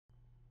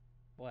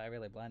Boy, I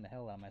really blind the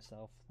hell out of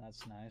myself.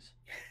 That's nice.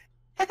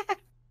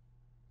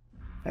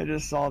 I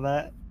just saw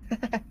that.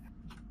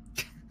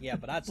 Yeah,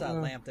 but that's a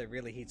lamp that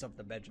really heats up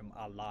the bedroom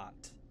a lot.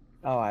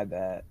 Oh, I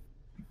bet.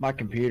 My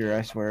computer,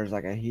 I swear, is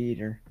like a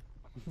heater.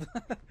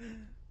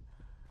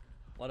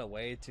 What a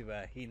way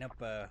to heat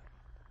up a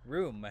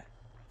room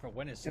for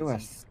winter Ooh,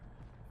 season.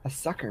 a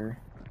sucker.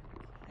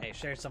 Hey,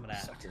 share some of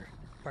that. Sucker.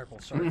 Purple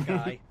short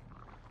guy.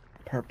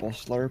 Purple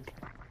slurp.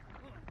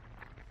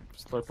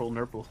 Slurple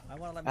nurple. I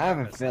want to let me I have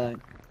a harvest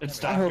feeling.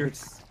 It's I hope Doctor.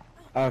 it's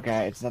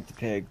okay. It's not the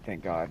pig,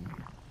 thank God.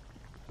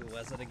 that. Who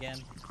was it again?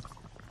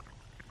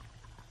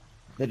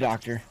 The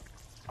doctor.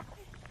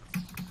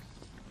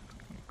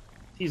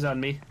 He's on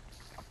me.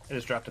 I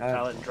just dropped a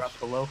pallet and dropped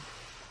below.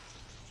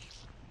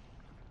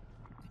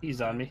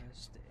 He's on me.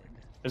 Harvested.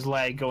 There's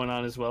lag going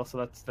on as well, so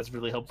that's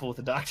really helpful with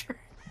the Doctor.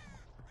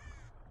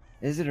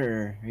 Is it,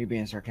 or are you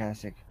being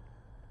sarcastic?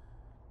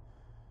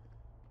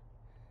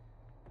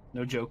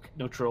 No joke,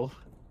 no troll.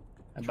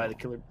 I'm by the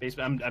killer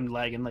basement. I'm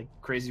lagging like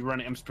crazy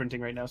running. I'm sprinting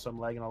right now, so I'm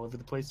lagging all over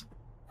the place.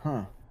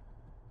 Huh.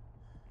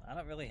 I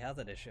don't really have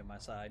that issue on my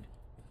side.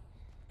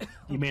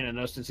 You may not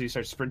notice until you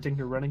start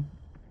sprinting or running.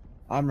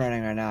 I'm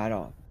running right now. I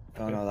don't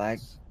feel no lag.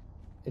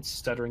 It's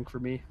stuttering for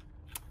me.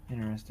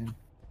 Interesting.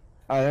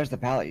 Oh, there's the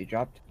pallet you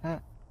dropped. Huh.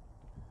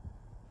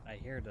 I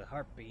hear the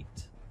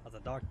heartbeat of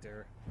the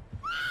doctor.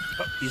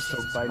 Oh, he's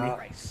still by me.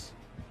 Christ.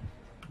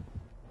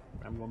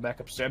 I'm going back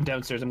upstairs. I'm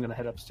downstairs. I'm gonna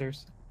head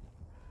upstairs.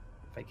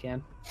 If I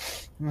can.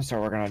 I'm gonna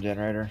start working on a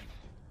generator.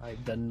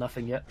 I've done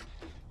nothing yet.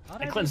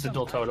 How'd I do cleansed the some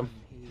dual totem.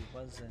 item He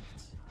wasn't.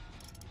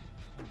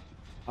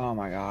 Oh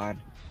my God.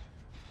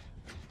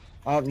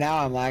 Oh, now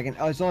I'm lagging.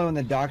 Oh, it's only when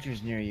the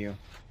doctor's near you.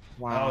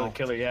 Wow. Oh, the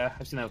killer, yeah.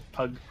 I've seen that with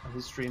Pug on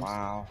his streams.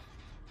 Wow.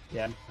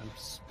 Yeah, I'm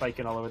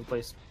spiking all over the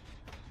place.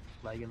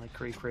 Lagging like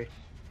cray-cray.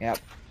 Yep.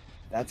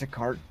 That's a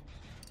cart.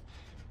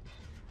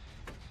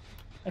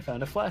 I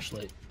found a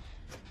flashlight.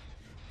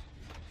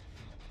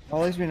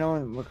 Well, at least we know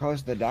when we're close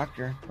to the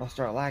doctor. We'll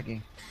start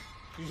lagging.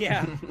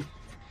 Yeah.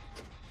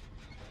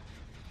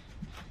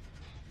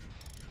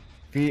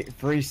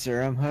 Free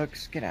serum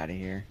hooks? Get out of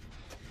here.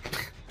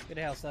 Who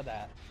the hell said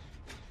that?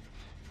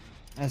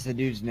 That's the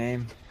dude's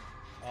name.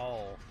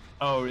 Oh.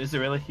 Oh, is it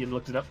really? You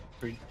looked it up?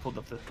 Or you pulled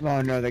up the...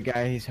 Oh no, the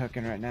guy he's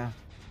hooking right now.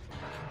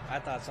 I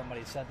thought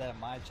somebody said that in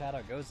my chat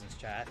or Gozen's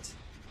chat.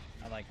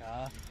 I'm like,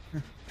 huh?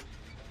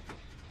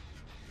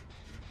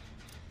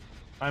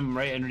 I'm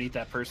right underneath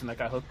that person that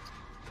got hooked.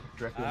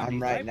 Directly I'm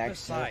underneath. right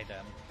next to it. beside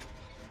him.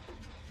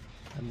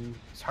 I'm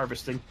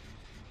harvesting.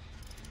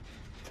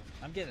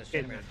 I'm getting this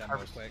Okay, generator done real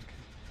harvest. quick.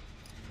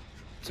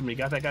 Somebody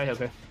got that guy?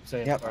 Okay.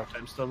 Say Yep. Our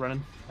time's still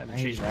running. I haven't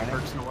He's changed my running.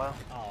 perks in a while.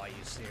 Oh, are you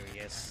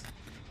serious?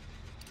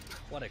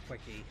 What a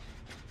quickie.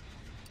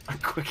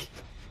 Quick.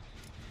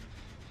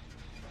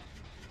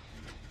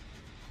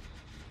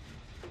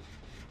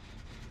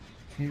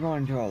 He's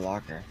going into a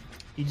locker.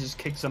 He just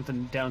kicked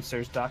something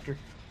downstairs, Doctor.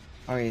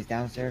 Oh, he's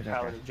downstairs? Okay.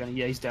 Pallet of Jenny.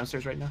 Yeah, he's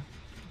downstairs right now.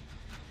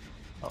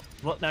 Oh,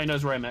 well, now he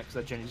knows where I'm at because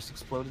that Jenny just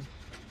exploded.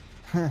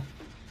 Huh.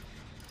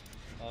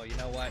 Oh, you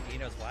know what? He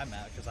knows where I'm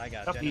at because I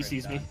got Oh, he generator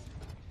sees me. done.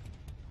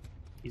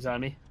 He's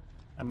on me.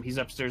 He's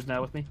upstairs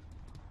now with me.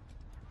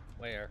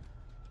 Where?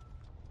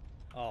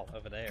 Oh,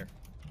 over there.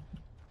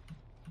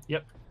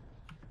 Yep.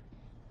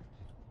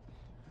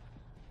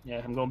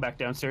 Yeah, I'm going back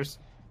downstairs.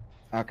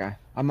 Okay.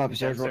 I'm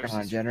upstairs working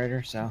downstairs. on a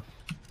generator, so.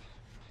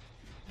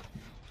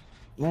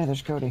 Yeah,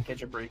 there's Cody.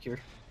 Catch a break here.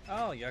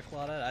 Oh, you're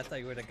Claudette? I thought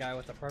you were the guy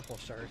with the purple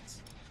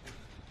shirts.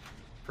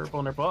 Purple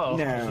and purple. Oh,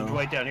 No. there's a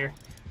Dwight down here.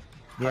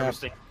 Yep.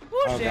 Harvesting.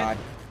 Oh, shit. God.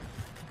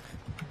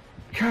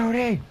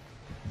 Cody!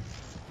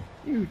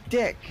 You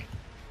dick!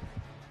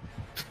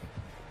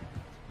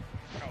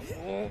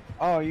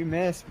 Oh, you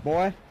missed,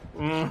 boy.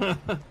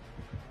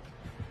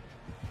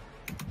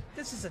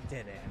 This is a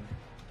dead end.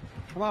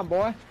 Come on,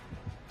 boy.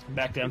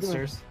 Back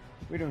downstairs.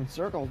 We're doing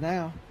circles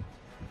now.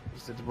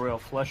 Just did the royal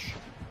flush.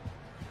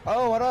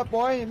 Oh, what up,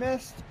 boy? You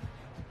missed.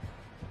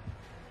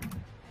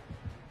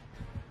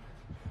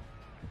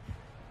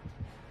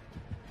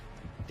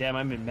 Damn,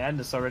 I'm in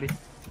madness already.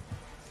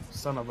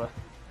 Son of a...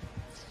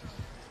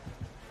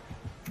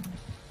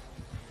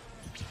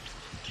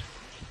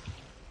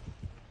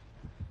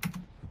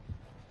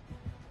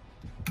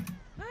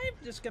 I'm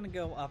just gonna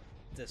go up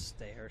the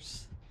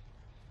stairs.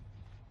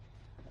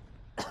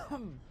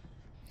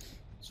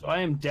 So I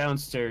am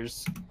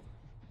downstairs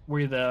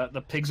where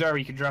the pigs are, where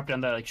you can drop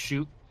down that like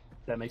chute.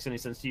 If that makes any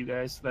sense to you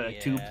guys? That like,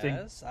 tube thing.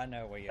 Yes, I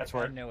know where you're. That's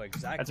where- I know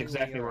exactly. That's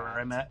exactly where, where you're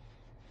I'm at.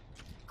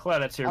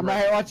 Claudette's here. I'm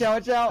right here. Watch out,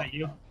 watch Is out. that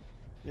you?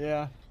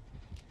 Yeah.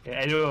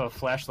 Yeah, I do have a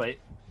flashlight,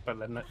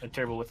 but I'm not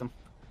terrible with them.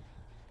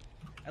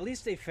 At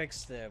least they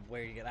fixed the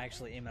where you can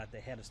actually aim at the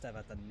head instead of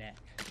at the neck.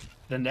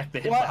 The neck,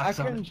 the What? hitbox I on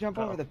couldn't it. jump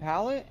Uh-oh. over the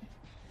pallet?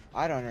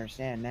 I don't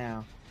understand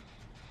now.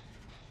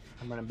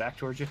 I'm running back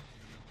towards you.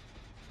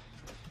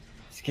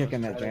 He's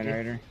kicking that Bad idea.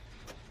 generator.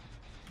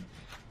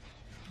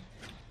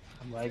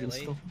 I'm lagging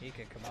Really? still. He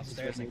could come This is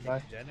upstairs and getting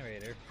kick the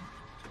generator.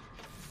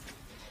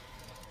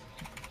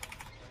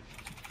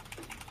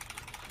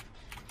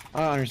 I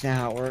don't understand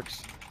how it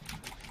works.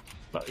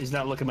 But he's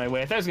not looking my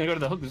way. I thought I was gonna go to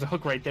the hook. There's a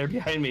hook right there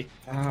behind me.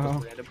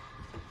 Oh. Random.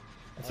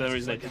 That's the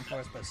reason I did looking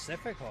that. for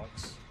specific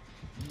hooks.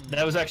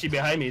 That was actually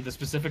behind me, the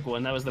specific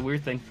one. That was the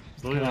weird thing.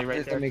 It's literally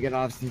right there. Let me get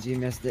off since you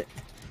missed it.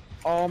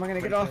 Oh, am I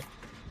gonna get off?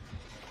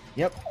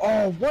 Yep.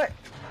 Oh, what?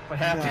 What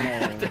happened?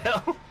 No. What the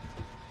hell?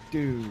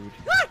 Dude.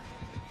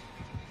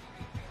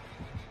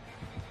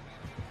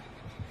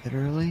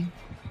 Literally,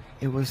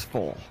 it was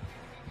full.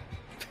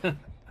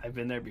 I've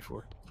been there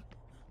before.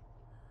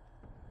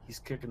 He's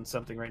cooking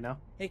something right now.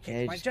 He Yeah,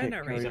 kicked my just get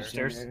generator. Cody's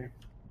Upstairs. generator.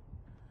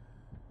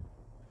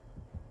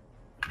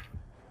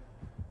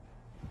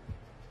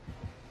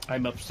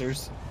 I'm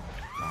upstairs.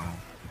 Wow.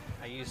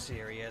 Are you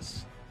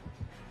serious?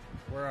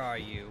 Where are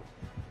you?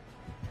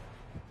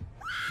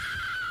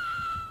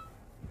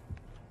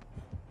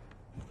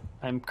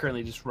 I'm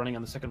currently just running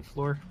on the second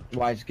floor.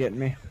 Why's getting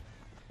me?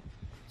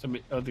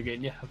 Somebody, oh, they're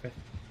getting you. Okay.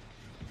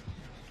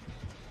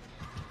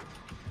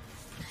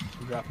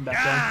 I'm dropping back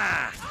down.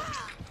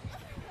 Ah!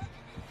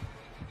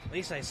 At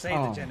least I saved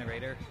the Oh.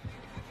 generator.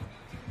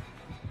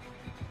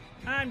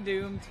 I'm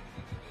doomed.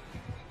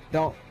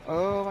 Don't.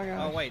 Oh my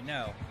god. Oh wait,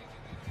 no.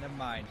 Never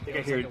mind. I think It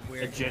I was hear like a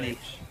weird a Jenny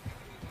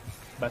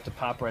glitch. about to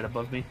pop right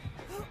above me.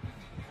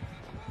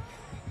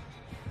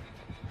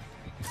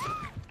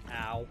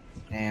 Ow.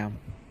 Damn.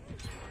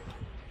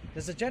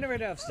 There's a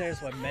generator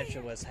upstairs where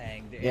Metro was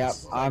hanged. It's Yep,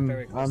 like,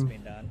 very close to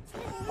being done.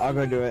 I'll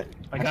go do it.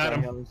 I got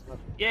him. him.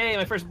 Yay,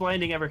 my first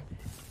blinding ever.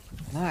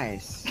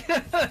 Nice.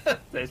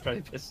 He's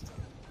probably pissed.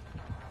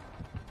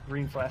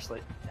 Green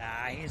flashlight.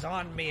 Ah, he's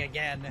on me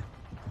again.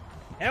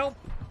 Help!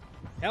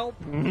 Help!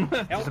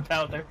 There's a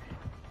pallet there.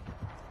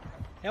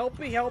 Help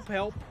me! Help!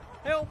 Help!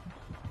 Help!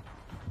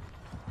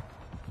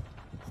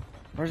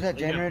 Where's that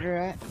generator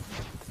at?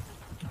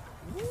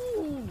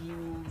 Ooh,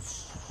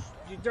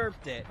 you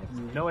derped it.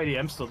 No idea.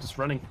 I'm still just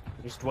running.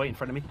 There's Dwight in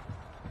front of me.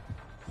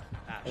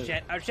 Ah,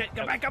 shit! Oh shit!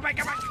 Go back! Go back!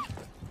 Go back!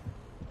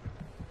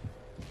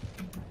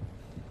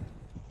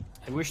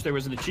 I wish there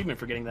was an achievement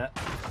for getting that.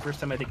 First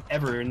time I think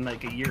ever in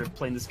like a year of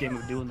playing this game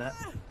of doing that.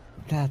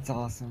 That's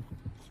awesome.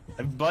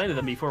 I've blinded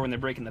them before when they're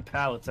breaking the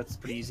pallets. That's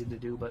pretty easy to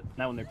do, but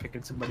not when they're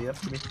picking somebody up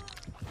to me.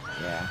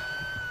 Yeah.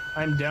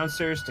 I'm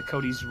downstairs to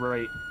Cody's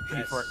right,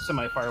 pretty Yes. far,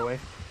 semi-far away,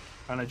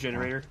 on a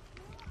generator.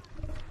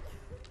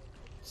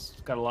 It's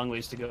got a long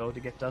ways to go to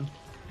get done.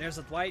 There's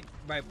a Dwight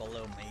right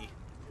below me,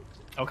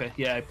 Okay,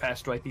 yeah, I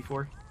passed Dwight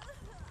before.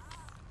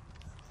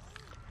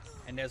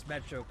 and there's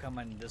Metro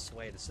coming this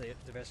way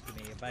to rescue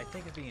me, but I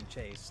think it's being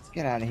chased.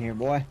 Get out of here,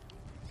 boy.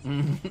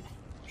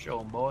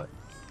 Show him, boy.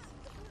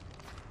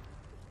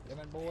 Come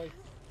on, boy.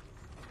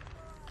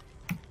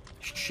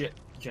 Shit,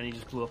 Jenny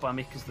just blew up on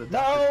me because the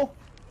No!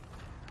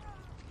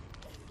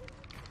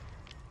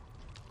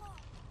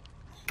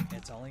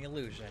 It's only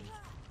illusion.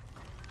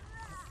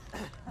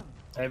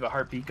 I have a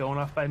heartbeat going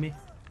off by me.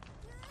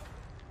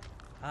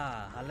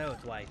 Ah, hello,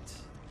 Dwight.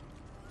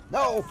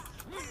 No!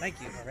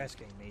 Thank you for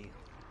rescuing me.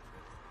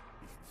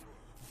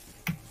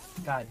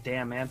 God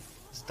damn, man.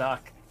 This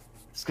doc.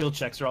 Skill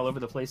checks are all over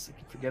the place. I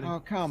keep forgetting. Oh,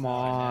 come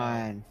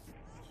on.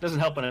 Doesn't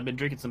help when I've been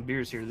drinking some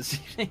beers here this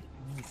evening.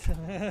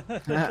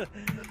 There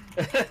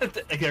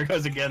it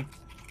goes again.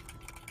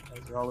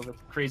 Those are all over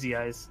crazy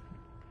eyes.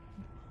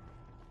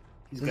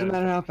 He's Doesn't got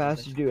matter how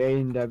fast you do A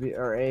and W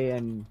or A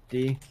and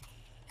D.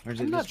 Or is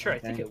it I'm not just sure. I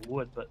one think thing? it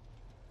would, but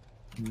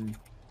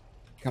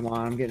Come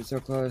on, I'm getting so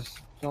close.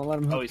 Don't let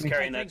him hook oh, he's me.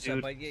 carrying I that think so,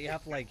 dude. but you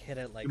have to like hit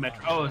it like. You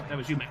Metro. on- Oh, that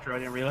was you, Metro. I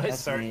didn't realize. That's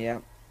Sorry. me,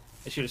 yep.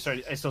 I should have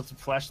started. I still had some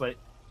flashlight.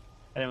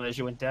 I didn't realize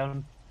you went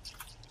down.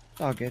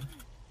 It's all good.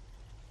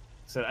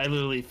 So I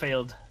literally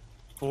failed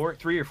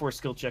 3 or 4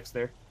 skill checks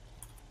there.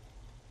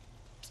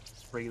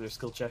 Regular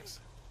skill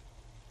checks.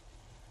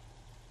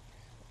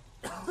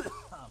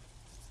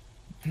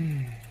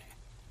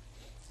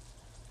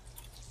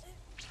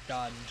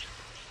 Done.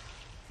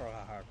 For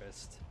a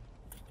harvest.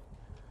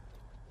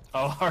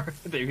 Oh, I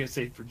thought you were gonna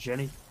say for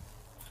Jenny.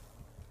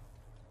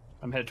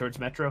 I'm headed towards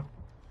Metro.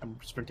 I'm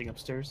sprinting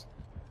upstairs.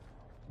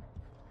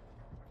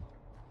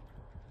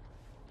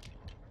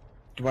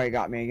 Dwight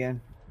got me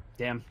again.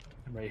 Damn,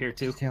 I'm right here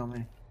too. Just tell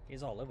me.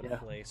 He's all over Yeah. the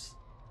place.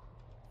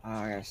 Oh,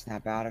 I gotta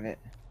snap out of it.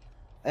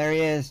 There he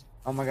is.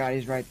 Oh my god,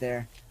 he's right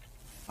there.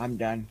 I'm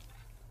done.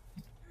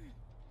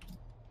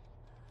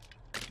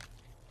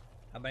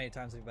 How many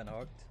times have you been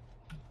hooked?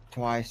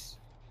 Twice.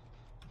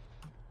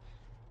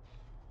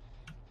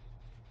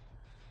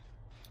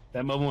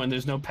 That moment when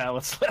there's no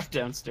pallets left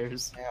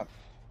downstairs. Yep.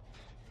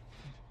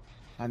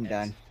 I'm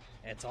done.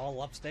 It's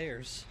all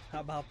upstairs.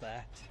 How about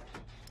that?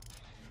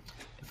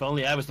 If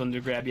only I was the one to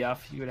grab you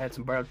off, you would have had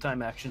some borrowed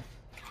time action.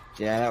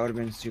 Yeah, that would have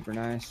been super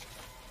nice.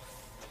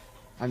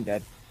 I'm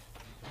dead.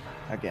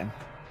 Again.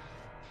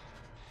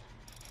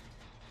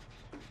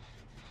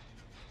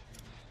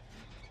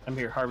 I'm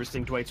here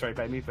harvesting. Dwight's right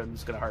by me, but I'm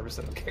just gonna harvest.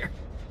 I don't care.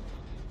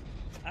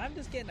 I'm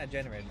just getting a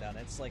generator done.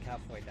 It's like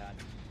halfway done.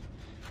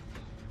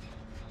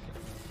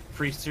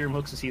 Free serum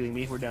hooks is healing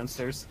me. We're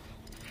downstairs.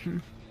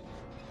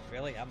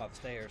 Really? I'm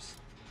upstairs.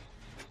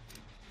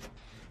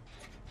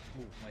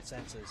 Ooh, my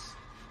senses.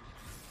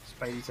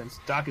 Spidey sense.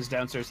 Doc is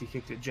downstairs. He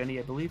kicked it. Jenny,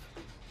 I believe.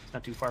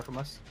 not too far from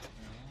us.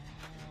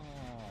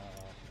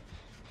 Oh.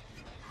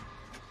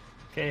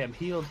 Okay, I'm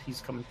healed.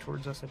 He's coming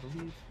towards us, I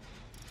believe.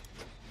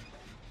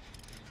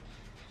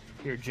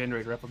 Here,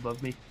 generator up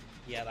above me.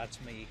 Yeah, that's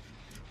me.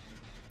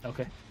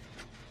 Okay.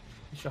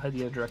 I shall head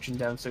the other direction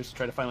downstairs to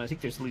try to find one. I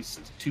think there's at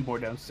least 2 more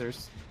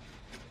downstairs.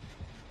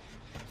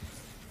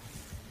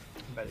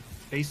 By the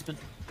basement.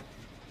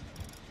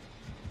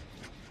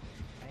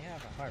 I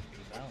have a heartbeat,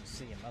 but I don't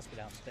see him. Must be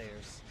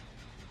downstairs.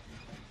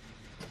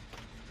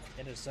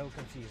 It is so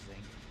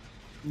confusing.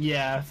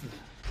 Yeah.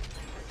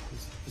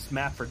 This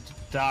map for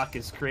Doc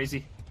is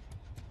crazy.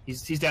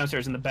 He's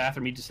downstairs in the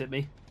bathroom. He just hit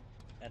me.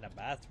 In a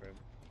bathroom.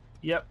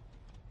 Yep.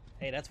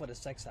 Hey, that's what his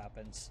sex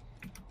happens.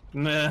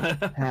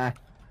 Huh.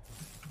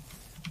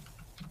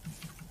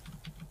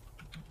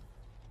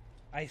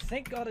 I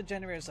think all the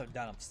generators are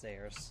done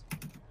upstairs.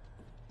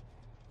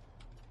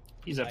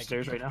 He's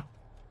upstairs right now.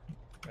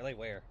 Really?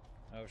 Where?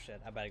 Oh shit,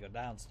 I better go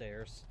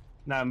downstairs.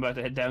 Now I'm about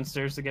to head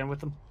downstairs again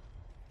with him.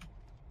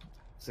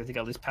 So I think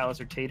all these pallets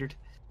are tatered.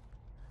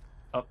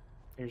 Oh,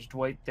 there's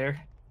Dwight there.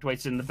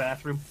 Dwight's in the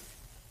bathroom.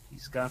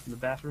 He's gone from the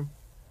bathroom.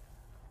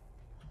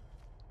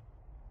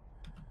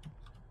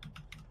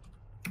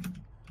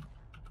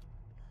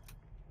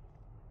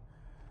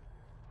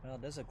 Well,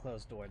 there's a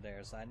closed door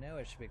there, so I know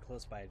it should be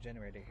close by a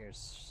generator here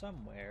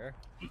somewhere.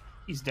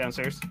 He's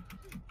downstairs.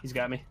 He's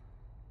got me.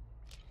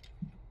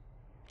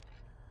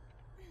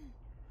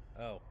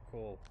 Oh,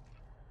 cool.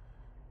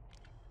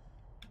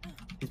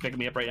 He's picking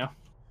me up right now.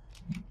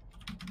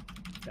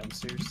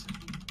 Downstairs.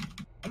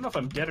 I don't know if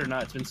I'm dead or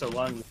not. It's been so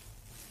long.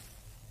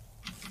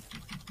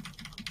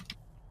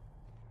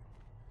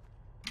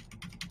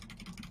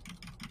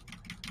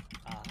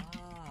 Ah.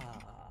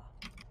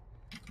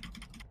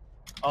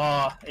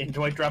 Oh, and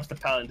Dwight drops the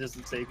pallet and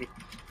doesn't save me.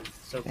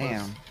 So close.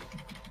 Damn.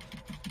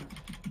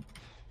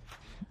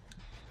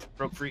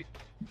 Broke free.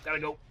 Gotta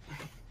go.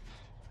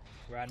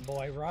 Run,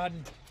 boy,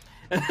 run!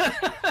 You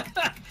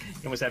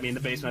almost had me in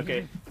the basement.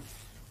 Okay.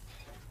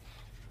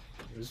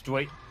 There's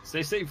Dwight.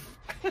 Stay safe.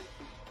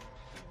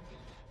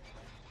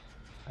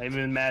 I'm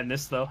in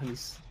madness though, and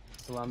he's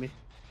still on me.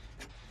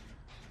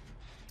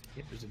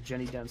 Yep, there's a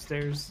Jenny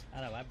downstairs.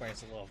 I know, my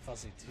brain's a little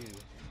fuzzy too.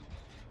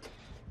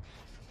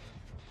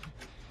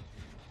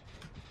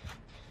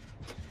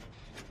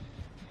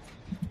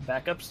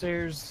 Back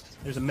upstairs.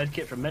 There's a med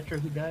kit from Metro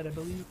who died, I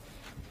believe.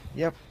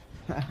 Yep.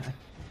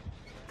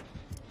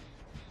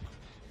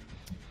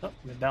 Oh,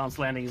 the balance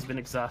landing has been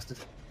exhausted.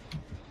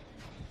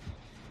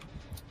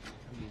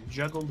 I'm being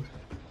juggled.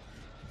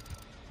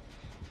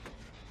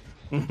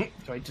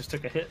 So I just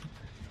took a hit.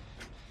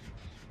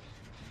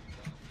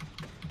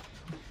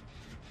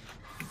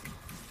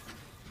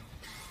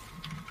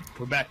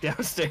 We're back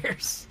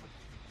downstairs.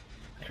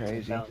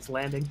 Crazy. Balance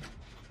landing.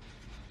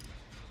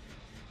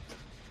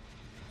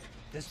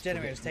 This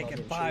generator's taken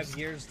Love 5 issues.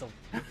 years to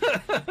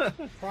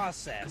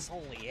process.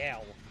 Holy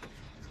hell.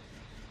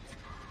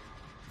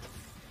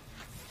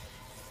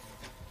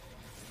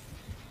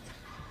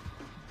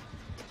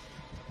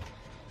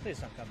 Please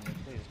don't come to me.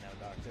 Please no,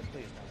 doctor.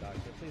 Please no,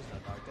 doctor. Please no,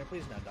 doctor.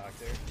 Please no,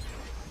 doctor.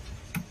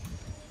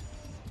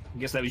 I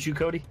guess that was you,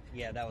 Cody?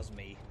 Yeah, that was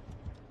me.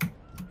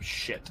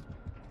 Shit.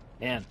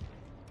 Man.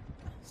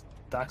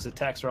 Doc's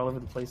attacks are all over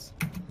the place.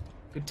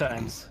 Good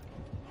times.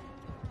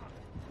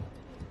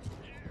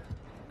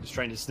 Just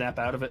trying to snap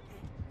out of it.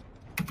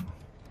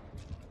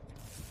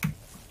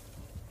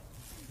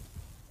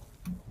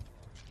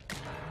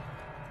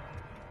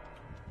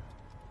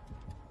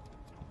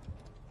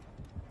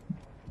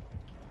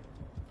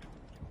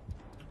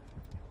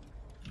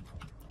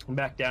 I'm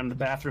back down in the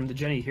bathroom. The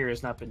Jenny here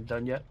has not been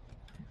done yet.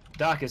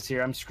 Doc is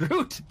here. I'm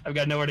screwed. I've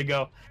got nowhere to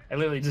go. I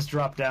literally just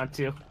dropped down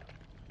too.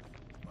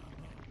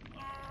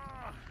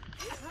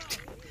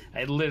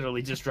 I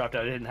literally just dropped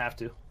out. I didn't have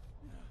to.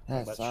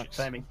 That Much sucks.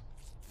 timing.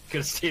 Could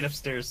have stayed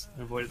upstairs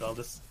and avoided all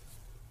this.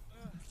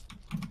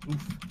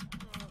 Oof.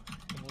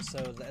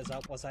 So,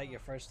 was that your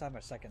first time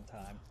or second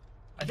time?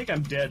 I think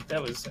I'm dead.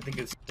 That was, I think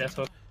it's death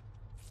hook.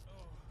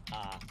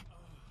 Ah.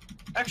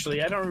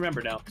 Actually, I don't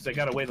remember now because I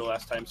got away the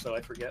last time, so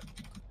I forget.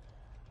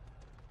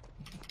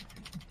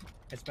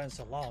 It's been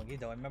so long, you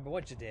don't remember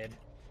what you did.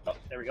 Oh,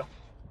 there we go.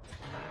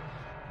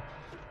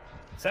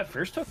 Is that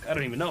first hook? I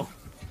don't even know.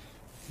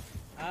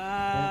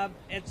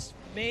 It's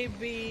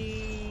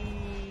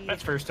maybe...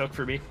 That's first hook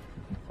for me.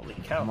 Holy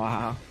cow.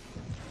 Wow.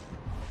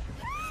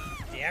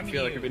 Damn I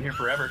feel like I've been here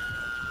forever.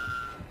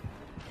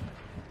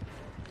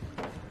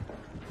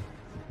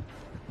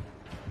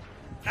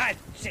 Ah,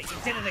 shit, you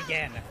did it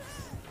again!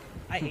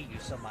 I hate you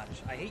so much.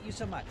 I hate you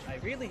so much. I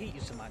really hate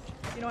you so much.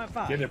 You know, I'm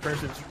fine. The other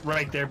person's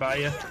right there by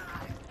you.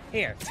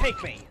 Here,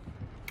 take me!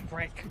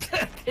 Prick.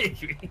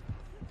 Take me.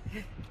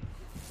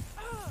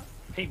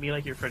 Paint me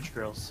like your French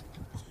girls.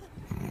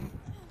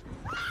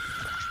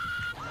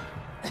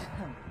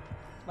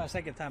 My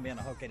second time being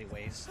a hook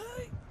anyways.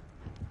 I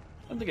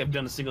don't think I've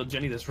done a single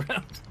Jenny this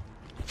round.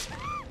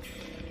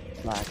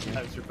 Lacking.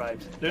 I've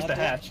survived. There's Well, the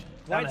hatch. Down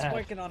the Dwight's hatch.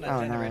 working on a Oh,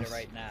 generator nice.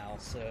 right now,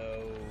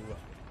 so...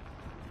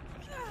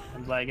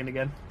 I'm lagging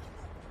again.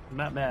 I'm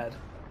not mad.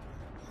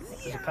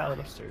 There's a pallet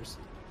upstairs.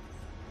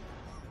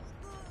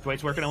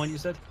 Dwight's working on one, you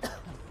said?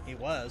 He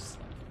was.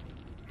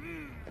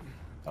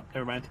 Oh,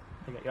 never mind.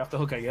 I got you off the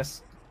hook, I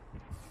guess.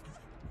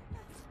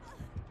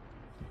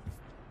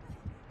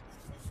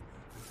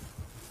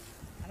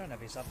 I don't know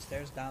if he's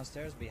upstairs,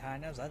 downstairs,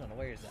 behind us. I don't know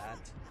where he's at.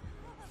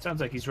 Sounds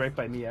like he's right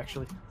by me,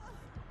 actually.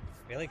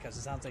 Really? Because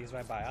it sounds like he's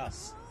right by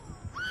us.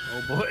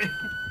 Oh boy.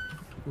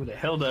 Who the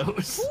hell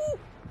knows? Woo!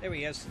 There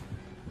he is.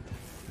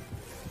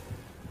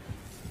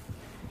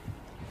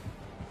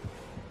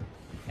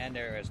 And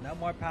there is no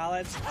more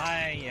pallets.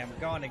 I am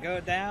going to go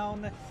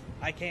down.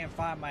 I can't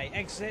find my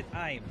exit.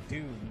 I am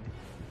doomed.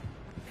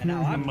 And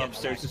now I'm getting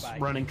upstairs just whacked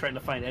by- running, trying to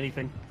find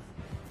anything.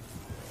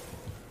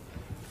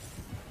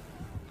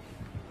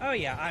 Oh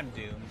yeah, I'm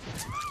doomed.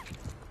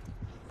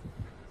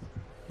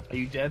 Are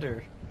you dead,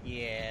 or?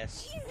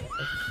 Yes.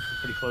 I'm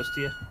pretty close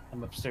to you.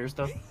 I'm upstairs,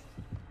 though.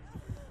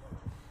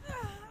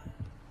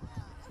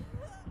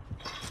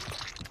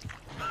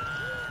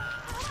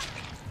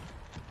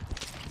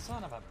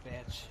 Son of a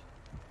bitch.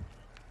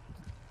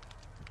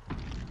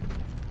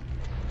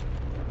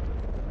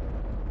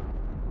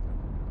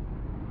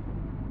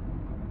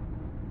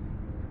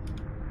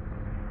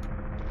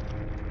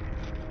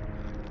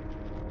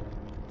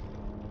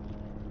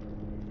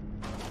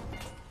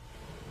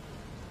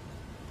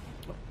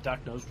 Oh,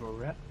 Doc knows where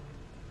we're at.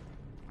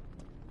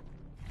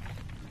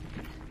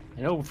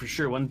 I know for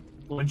sure one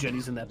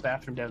Jenny's in that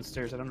bathroom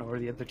downstairs. I don't know where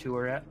the other two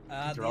are at.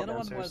 They're The all other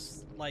one downstairs.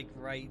 was like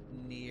right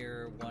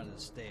near one of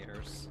the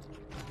stairs.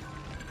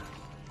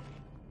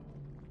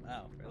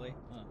 Oh, really?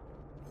 Huh.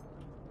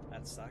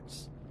 That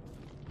sucks.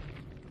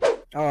 Oh,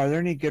 are there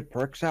any good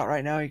perks out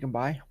right now you can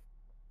buy?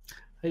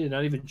 I did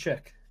not even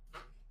check.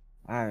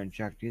 I haven't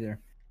checked either.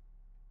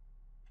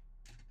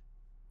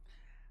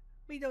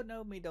 We don't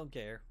know, we don't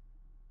care.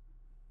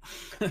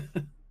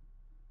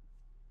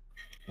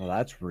 Well,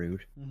 that's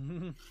rude.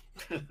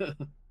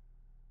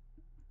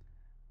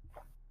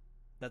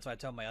 That's why I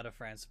tell my other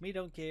friends, we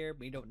don't care,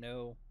 we don't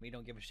know, we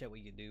don't give a shit what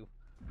you do.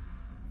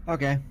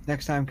 Okay,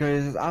 next time Cody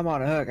says, I'm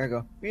on a hook, I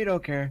go, we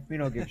don't care, we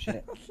don't give a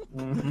shit.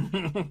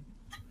 I'm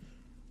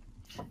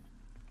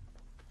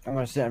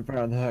gonna sit in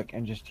front of the hook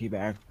and just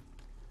teabag.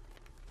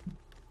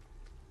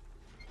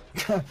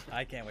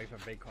 I can't wait for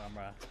big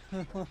karma.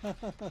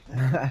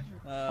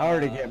 I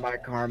already get my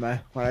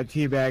karma when I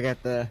teabag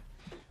at the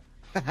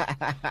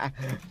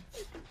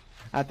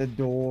at the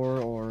door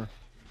or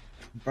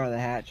in front of the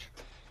hatch.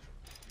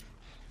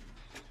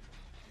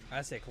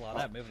 I say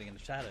Claudette moving in the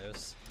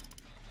shadows.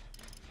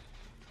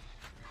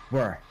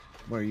 Where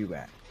are you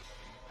at?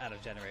 Out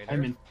of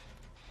generator.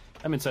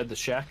 I'm inside the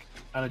shack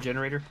on a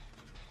generator.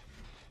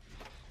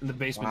 And the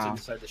basement's Wow.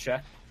 inside the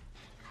shack.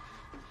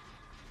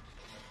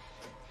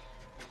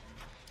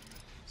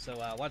 So,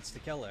 what's the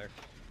killer?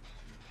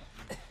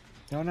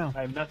 Don't know.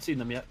 I have not seen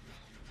them yet.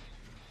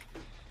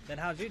 Then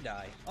how'd you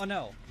die? Oh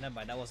no, never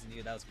mind, that wasn't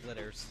you, that was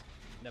Glitters.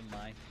 Never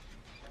mind.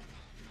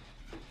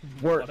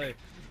 Work.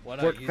 What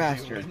are Work you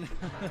faster. doing?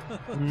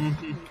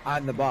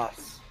 I'm the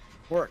boss.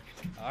 Work.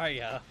 Are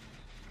ya?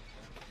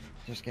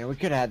 Just kidding. We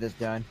could have had this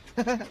done.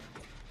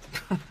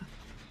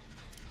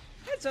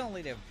 It's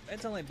only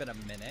been a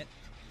minute.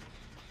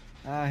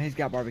 He's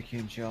got barbecue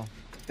and chill.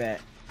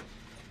 Bet.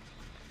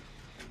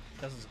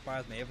 Doesn't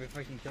surprise me. Every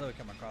freaking killer we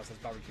come across has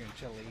barbecue and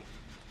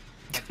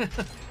chili.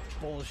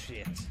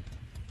 Bullshit.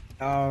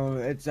 Oh,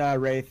 it's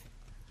Wraith.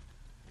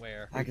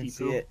 Where? I can Wraithy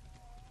see poo. it.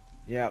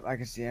 Yep, I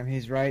can see him.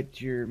 He's right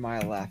to my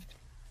left.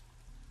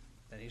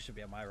 Then he should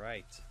be on my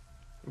right.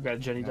 We've got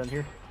Jenny down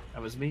here.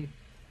 That was me.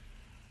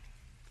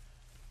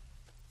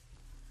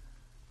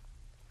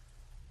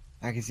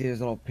 I can see his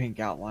little pink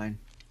outline.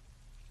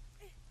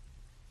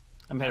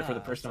 I'm headed for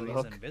the person so on the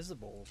he's hook.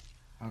 invisible.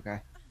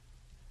 Okay.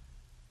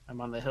 I'm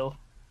on the hill.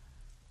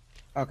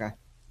 Okay.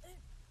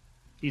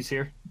 He's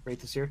here.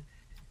 Wraith is here.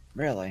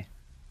 Really?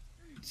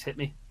 He's hit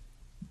me.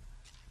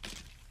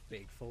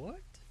 Bigfoot?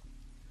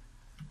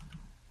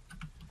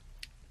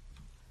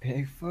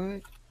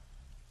 Bigfoot?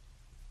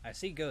 I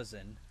see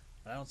Gozen,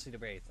 but I don't see the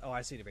Wraith. Oh,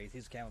 I see the Wraith.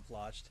 He's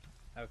camouflaged.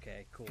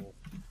 Okay, cool.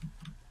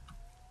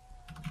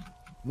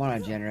 I'm on a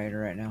generator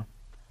right now.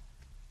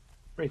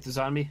 Wraith is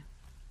on me.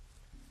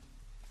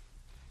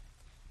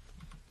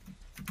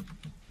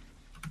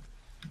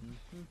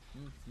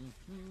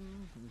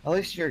 At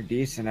least you're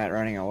decent at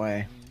running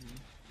away.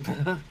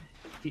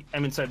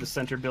 I'm inside the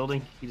center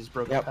building. He just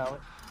broke Yep. a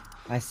pallet.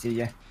 I see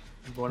ya.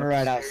 I'm going We're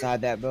right upstairs.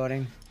 outside that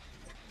building.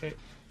 Okay.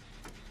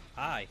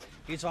 Hi.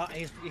 He's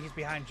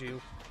behind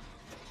you.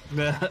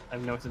 I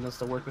have nothing else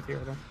to work with here.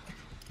 I don't.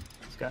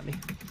 He's got me.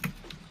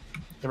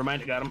 Never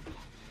mind. I got him.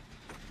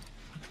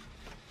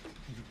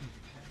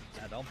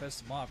 Now don't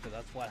piss him off, because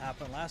that's what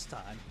happened last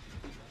time.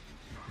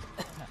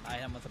 I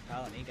hit him with a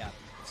pallet and he got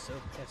so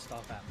pissed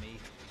off at me.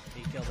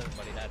 He killed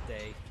everybody that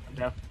day. I'm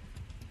down.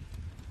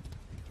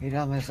 You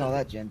don't miss all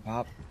that gen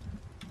pop.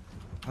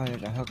 Oh,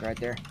 there's a hook right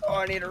there. Oh,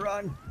 I need to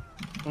run.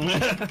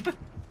 Yeah,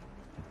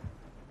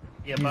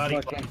 He's body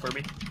looking. looking for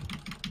me.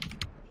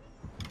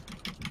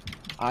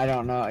 I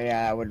don't know.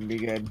 Yeah, that wouldn't be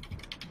good.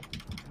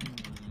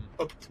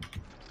 Oh.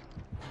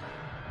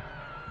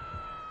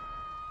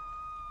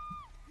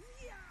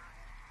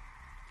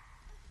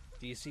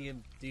 Do you see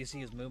him? Do you see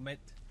his movement?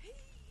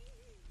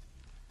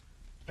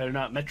 Better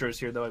not. Metro's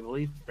here, though, I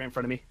believe. Right in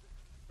front of me.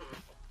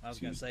 I was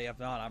gonna say, if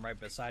not, I'm right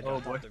beside you Oh,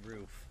 on top boy. of the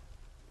roof.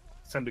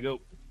 It's time to go.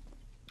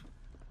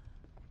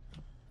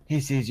 He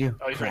sees you.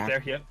 Oh, he's Crap.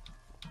 right there. Yep.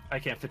 I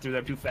can't fit through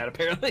there. I'm too fat,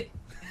 apparently.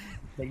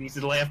 Like, he needs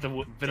to lay off the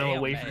vanilla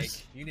Damn,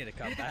 wafers. Meg, you need to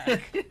come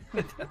back.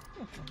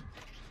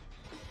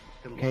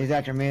 Okay, he's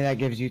after me. That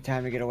gives you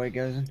time to get away,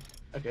 Gozen.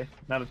 Okay,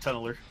 not a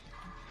tunneler.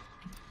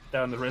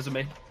 Down the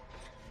resume.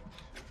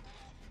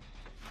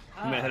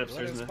 might head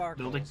upstairs in the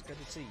building.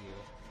 Good to see you.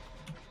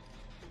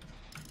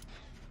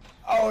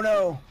 Oh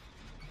no!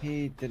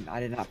 He didn't. I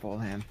did not pull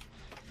him.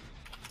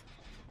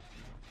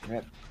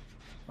 Rip.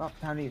 Well,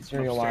 time to eat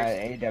cereal while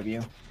I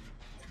AW.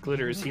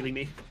 Glitter is healing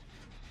me.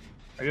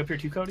 Are you up here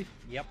too, Cody?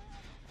 Yep.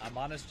 I'm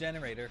on his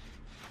generator.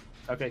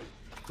 Okay.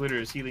 Glitter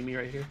is healing me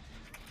right here.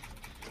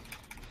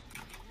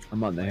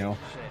 I'm on the hill.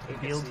 Shit, he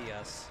can Healed. see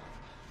us.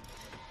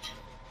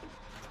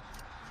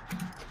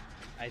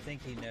 I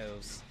think he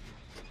knows.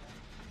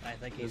 I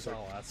think he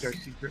saw us. Dark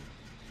secret.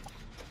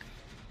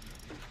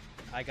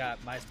 I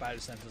got my spider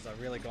senses are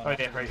really going Oh off.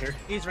 yeah, right here.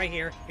 He's right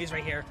here. He's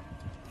right here.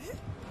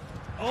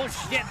 Oh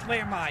shit,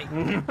 where am I?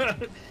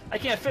 I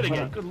can't fit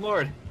again. Good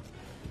lord.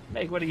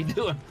 Meg, what are you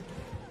doing?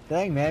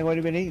 Dang, man, what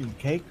have you been eating?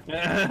 Cake? You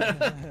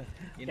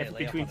need to It's lay up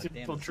between on the damn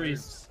simple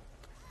trees. trees.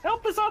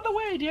 Help is on the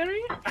way,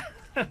 dearie.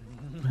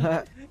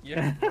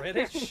 You're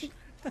British?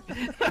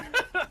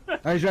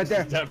 Oh, he's right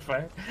there. Down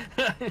fire.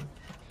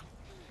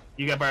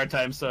 You got bar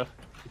time, so you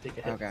take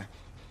a hit Okay.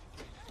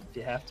 if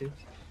you have to.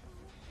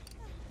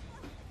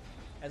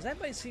 Has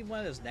anybody seen one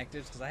of those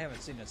nectars? Because I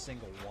haven't seen a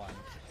single one.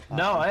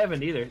 No, I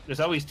haven't either. There's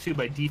always two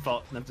by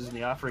default, and if there's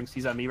any offerings,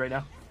 he's on me right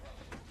now.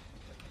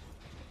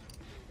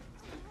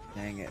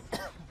 Dang it.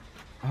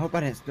 I hope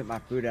I didn't spit my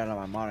food out on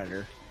my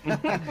monitor.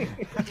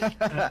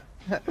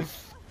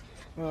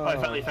 Oh, I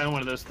finally found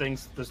one of those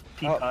things, those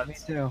pea Oh, pods. me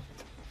too.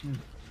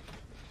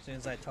 As soon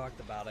as I talked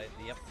about it,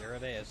 yep, there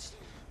it is.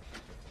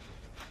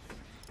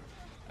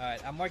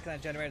 Alright, I'm working on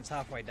the generator. It's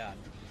halfway done.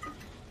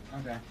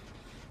 Okay.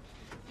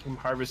 I'm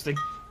harvesting.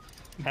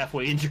 I'm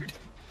halfway injured.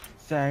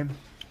 Same.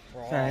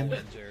 We're all Same.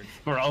 injured.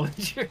 We're all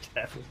injured.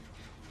 Halfway.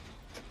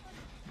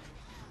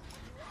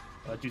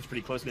 Oh, that dude's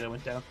pretty close to me that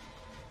went down.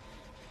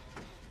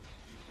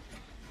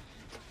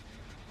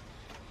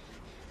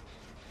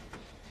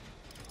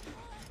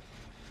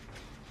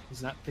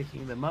 He's not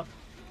picking them up.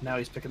 Now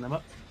he's picking them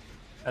up.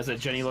 How's that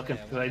Jenny looking?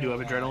 Yeah, Because I do have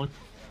adrenaline.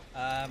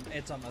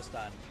 It's almost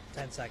done.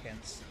 10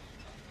 seconds.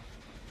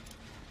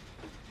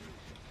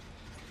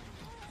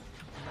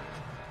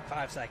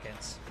 5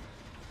 seconds.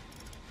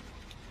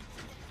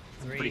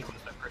 I'm 3, pretty close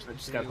to that person that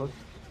just got 2, hooked.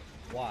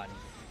 1.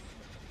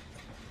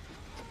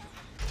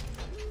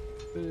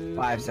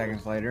 5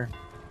 seconds later.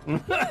 Ooh.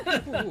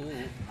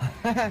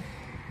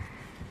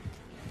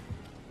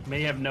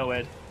 May have no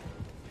ed.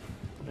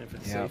 If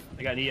it's Yep. safe.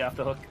 I got an E off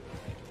the hook.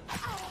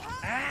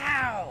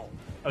 Ow!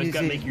 Oh, he's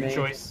got to Easy, make your mate.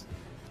 choice.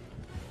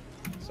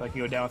 So I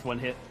can go down with one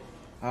hit.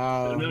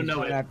 Oh, No, he's no,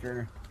 going it-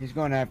 after. He's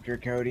going after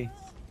Cody.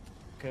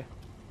 Okay.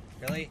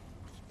 Really?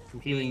 I'm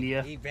healing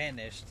Nia. He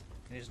vanished.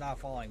 And he's not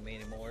following me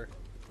anymore.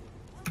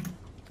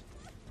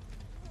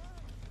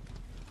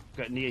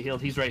 Got Nia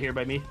healed. He's right here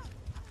by me.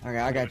 Okay,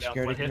 I got you, Down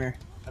Cody. one Come hit. here.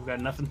 I've got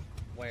nothing.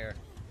 Where?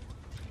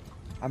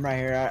 I'm right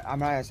here.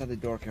 I'm right outside the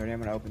door, Cody. I'm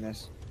gonna open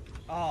this.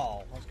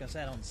 Oh, I was gonna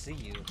say I don't see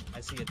you.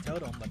 I see a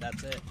totem, but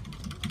that's it.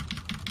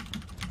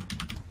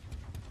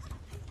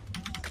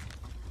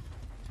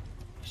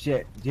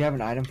 Shit. Do you have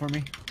an item for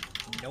me?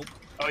 Nope.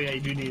 Oh yeah, you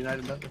do need an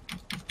item. Don't you?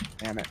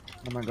 Damn it.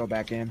 I'm gonna go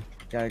back in.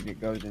 Gotta get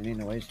Gozen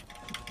anyways.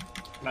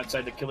 I'm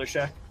outside the killer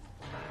shack.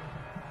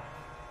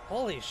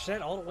 Holy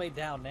shit, all the way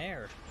down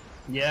there.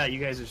 Yeah, you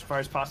guys are as far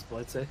as possible,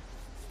 I'd say.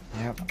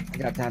 Yep. I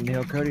got time to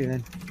heal Cody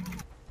then.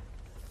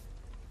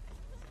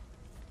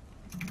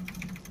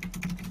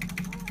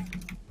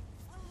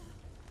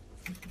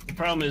 The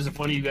problem is if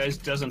one of you guys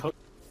doesn't hook,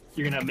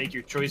 you're gonna have to make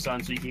your choice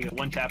on so you can get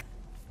one tap.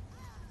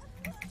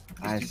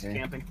 I He's see.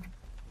 Camping.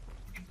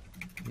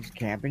 He's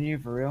camping you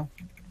for real?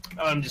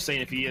 Oh, I'm just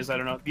saying if he is, I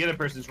don't know. The other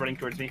person's running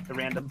towards me, the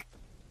random.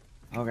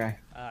 Okay.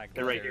 Ah,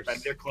 They're right here.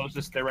 glitters. They're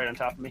closest. They're right on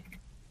top of me.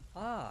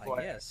 Ah,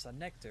 What? yes, a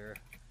nectar.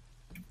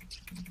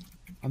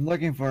 I'm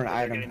looking for an They're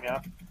item. getting me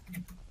off.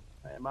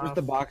 I am Where's off.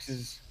 the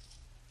boxes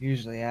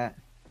usually at?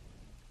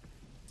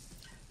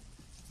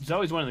 There's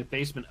always one in the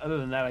basement. Other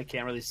than that, I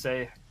can't really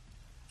say.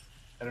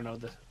 I don't know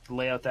the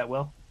layout that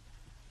well.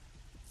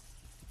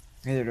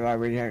 Neither do I.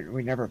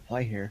 We never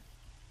play here.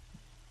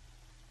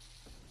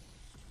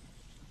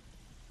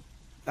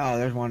 Oh,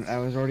 there's one that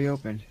was already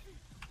opened.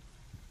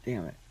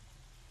 Damn it.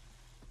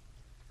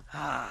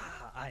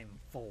 Ah, I'm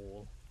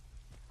full.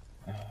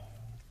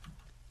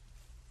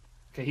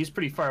 Okay, he's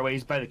pretty far away.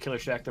 He's by the killer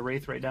shack, the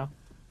Wraith, right now.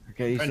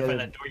 Okay, you Trying to find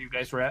said that door you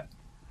guys were at.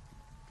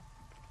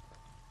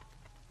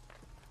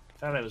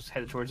 Thought I was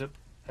headed towards it.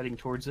 Heading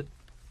towards it.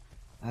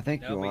 I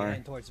think No, you but you're are.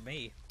 heading towards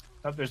me.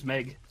 Oh, there's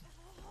Meg.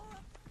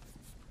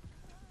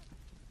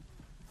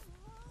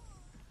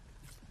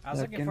 I was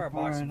looking Looking for a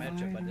box for of an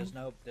mention, but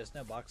item. there's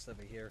no box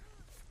over here.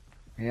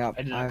 Yep.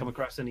 I did not come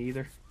across any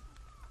either.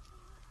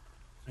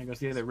 There goes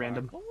the other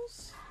random.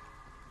 Sparkles?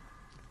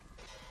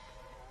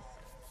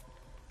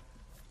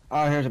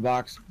 Oh, here's a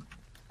box.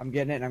 I'm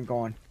getting it and I'm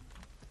going.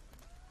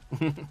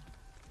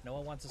 No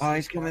one wants to see Oh,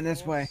 he's coming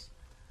this way. sparkles?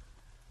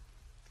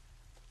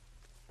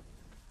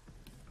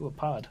 Ooh, a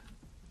pod.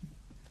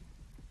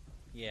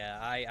 Yeah,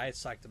 I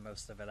sucked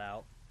most of it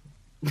out.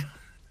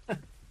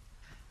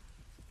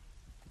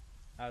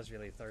 I was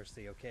really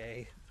thirsty,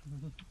 okay?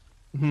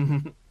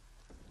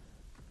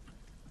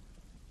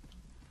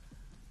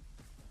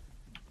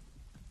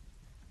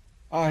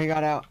 Oh, he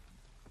got out.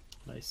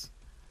 Nice.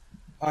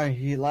 Oh,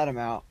 he let him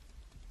out.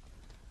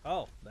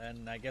 Oh,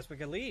 then I guess we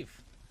can leave.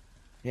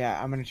 Yeah,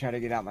 I'm gonna try to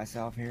get out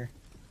myself here.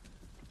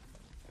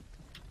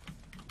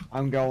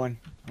 I'm going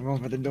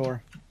for the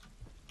door.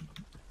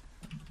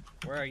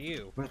 Where are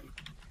you?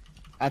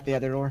 At the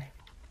other door.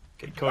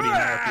 Okay, Cody and I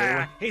are at the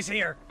other He's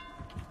here!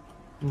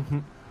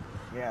 one.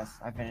 Yes,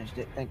 I finished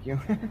it. Thank you.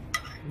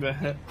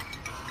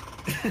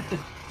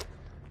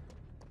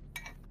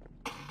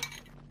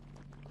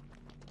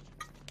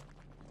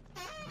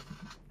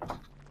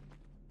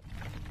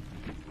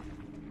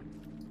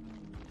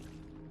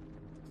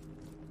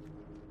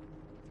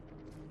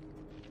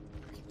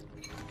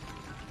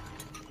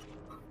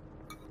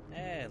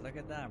 Hey, look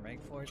at that,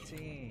 rank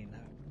 14.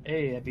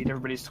 Hey, I beat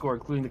everybody's score,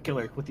 including the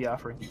killer, with the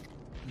offering.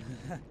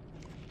 That's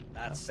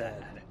Not bad.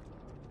 sad.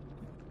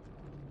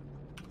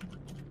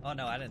 Oh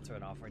no, I didn't throw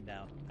an offering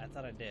down. I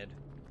thought I did.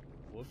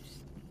 Whoops.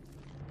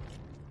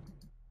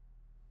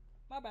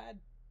 My bad.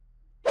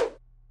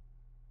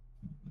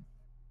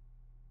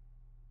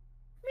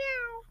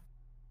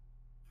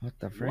 What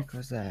the frick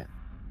was that?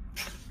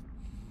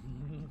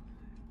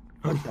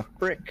 What the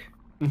frick?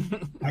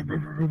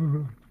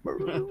 Ooh,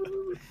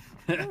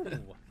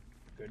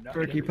 good night.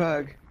 Fricky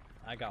pug.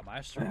 I got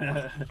my straw.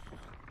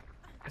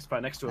 I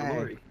spot next to a Hey.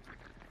 lorry.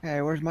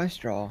 Hey, where's my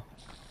straw?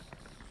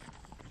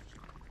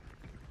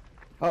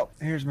 Oh,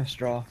 here's my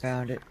straw.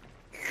 Found it.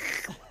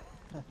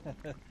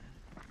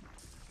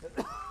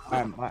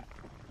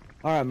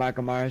 Alright,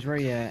 Michael Myers, where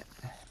you at?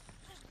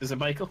 Is it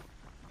Michael?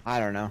 I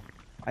don't know.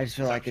 I just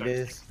feel Stop like it trying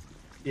to is.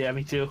 Yeah,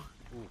 me too.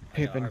 Ooh, I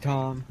Pip got and RP.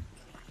 Tom.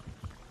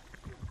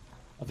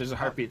 If there's a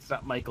heartbeat, it's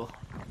not Michael.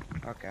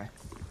 Okay.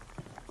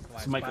 My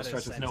So Michael spider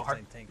starts with sense no is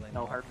heart, tingling.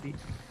 no heartbeat.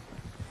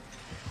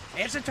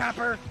 It's a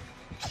trapper!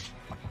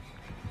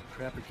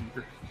 Trapper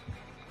keeper.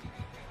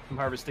 I'm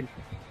harvesting.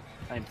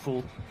 I'm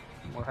full.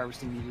 More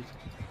harvesting needed.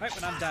 Right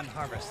when I'm done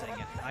harvesting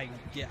it,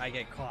 I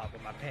get caught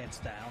with my pants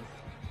down.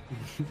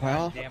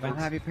 Well, Damn don't it.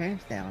 have your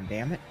pants down,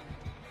 damn it.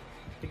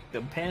 Pick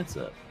them pants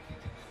up.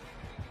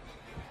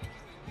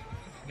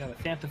 I got a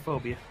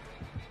thanatophobia.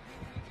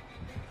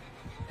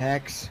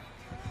 Hex.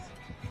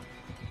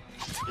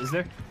 Is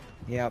there?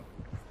 Yep.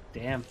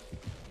 Damn.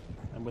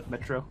 I'm with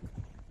Metro.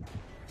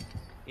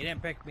 He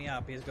didn't pick me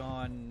up. He's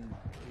gonna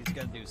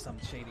do some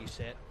shady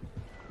shit.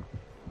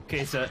 Okay,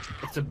 it's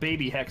a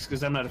baby hex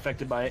because I'm not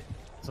affected by it.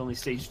 It's only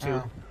stage 2.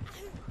 Oh.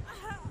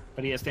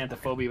 But he has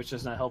thanatophobia, which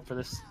does not help for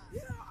this.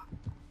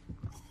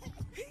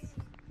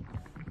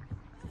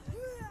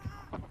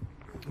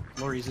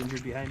 Lori's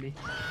injured behind me.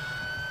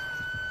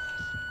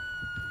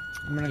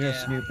 I'm gonna go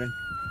Yeah. snooping.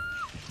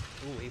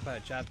 Ooh, he put a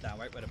trap down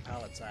right where the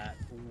pallet's at.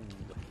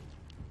 Ooh.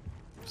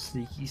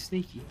 Sneaky,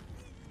 sneaky.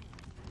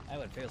 I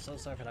would feel so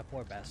sorry for that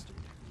poor bastard.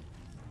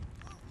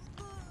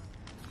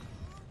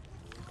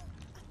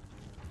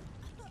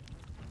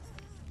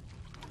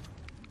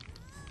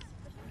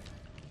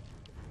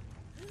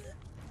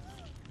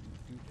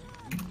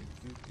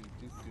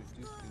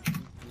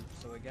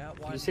 So we got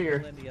one He's here.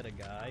 killing the other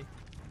guy.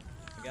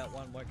 We got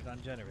one working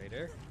on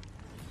generator.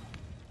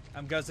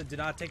 I'm Ghosted. Do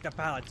not take the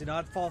pallet. Do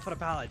not fall for the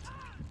pallet.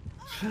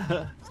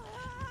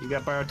 You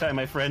got borrowed time,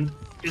 my friend.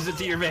 Is it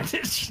to your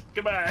advantage?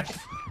 Goodbye.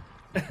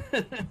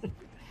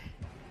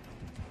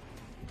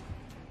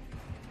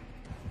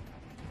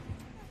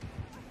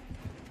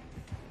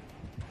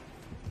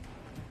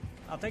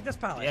 I'll take this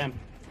pallet. Damn.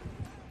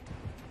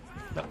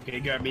 Okay,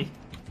 got me.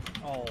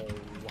 Oh.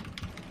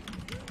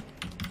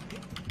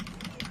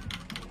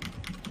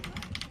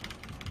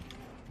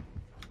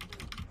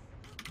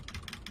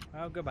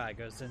 Oh, goodbye,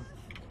 Ghosted.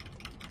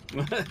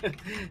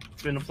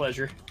 It's been a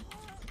pleasure.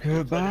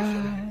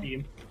 Goodbye.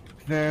 Team.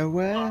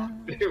 Farewell.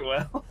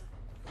 Farewell.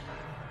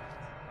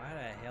 Why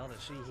the hell did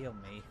she heal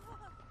me?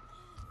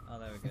 Oh,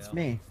 there we go. It's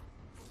me.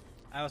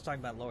 I was talking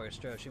about Laurie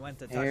Strode. She went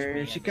to touch Here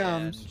me she and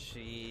comes. then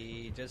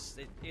she just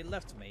it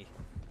left me.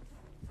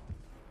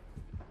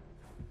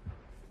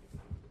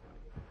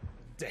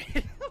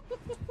 Damn.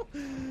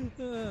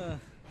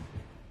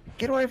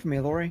 Get away from me,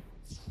 Lori.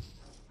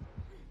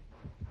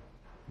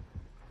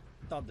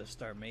 Don't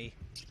disturb me.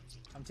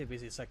 I'm too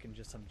busy sucking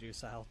just some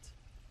juice out.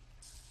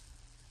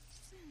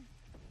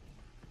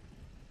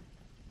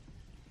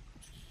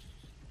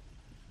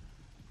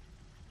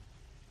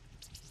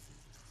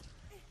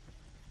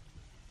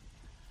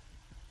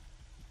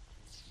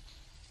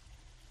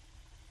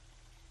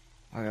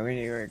 Okay, we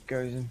need where it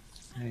goes in.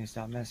 I need to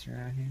stop messing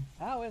around here.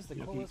 How is the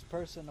Yep. coolest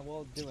person in the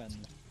world doing?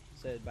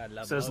 Said by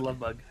Love Says Bug.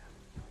 Lovebug.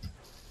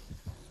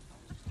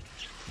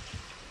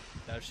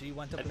 Does she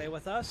want to play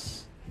with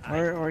us?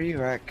 Where are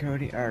you at,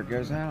 Cody? Or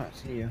goes out? I don't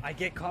see you. I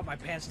get caught my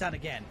pants down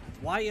again.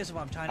 Why is if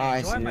I'm trying Oh, to I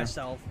enjoy see you.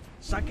 myself,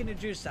 sucking the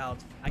juice out,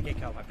 I get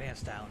caught my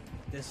pants down.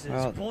 This is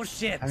Well,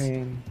 bullshit. I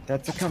mean,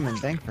 that's a common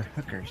thing for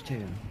hookers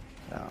too.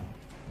 So,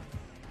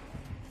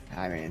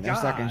 I mean, they're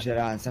sucking God. shit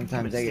out, and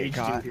sometimes they get Stage 2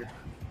 caught. here.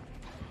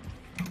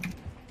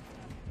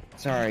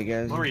 Sorry,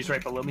 guys. Lori's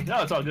right below me.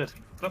 No, it's all good.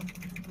 Oh,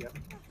 yeah.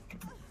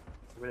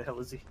 Where the hell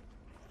is he?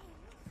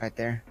 Right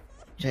there,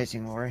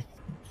 chasing Lori.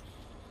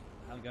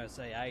 I'm gonna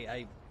say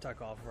I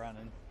took off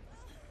running.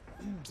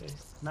 Okay.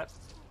 Not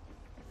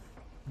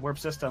warp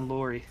cyst on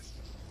Lori.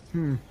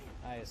 Hmm.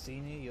 I have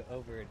seen you, you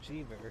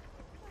overachiever.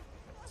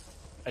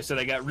 I said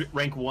I got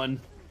rank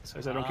 1, so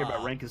I said I don't care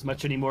about rank as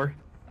much anymore.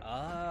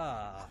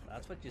 Ah,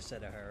 that's what you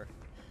said to her.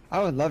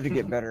 I would love to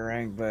get better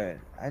rank, but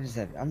I'm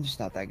just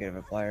not that good of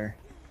a player.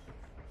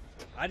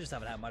 I just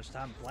haven't had much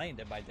time playing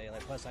Dead by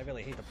Daylight. Plus, I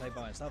really hate to play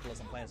by myself unless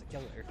I'm playing as a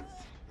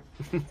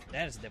killer.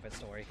 That is a different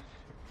story.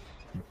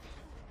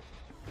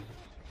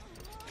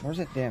 Where's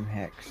that damn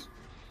hex?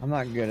 I'm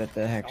not good at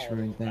the hex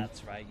rune thing.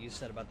 That's right. You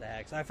said about the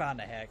hex. I found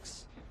the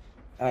hex.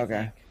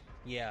 Okay.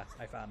 Yeah,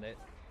 I found it.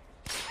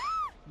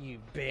 You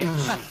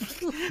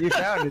bitch. You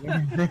found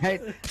it,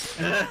 right?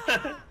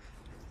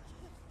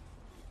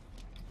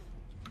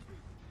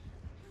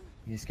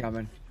 He's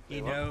coming.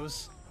 He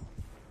knows.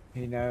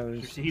 He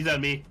knows. He's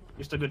on me.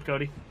 You're still good,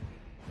 Cody.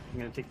 I'm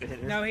gonna take the hit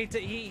here. No, he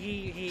turned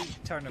He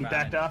around.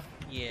 backed off.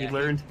 Yeah. He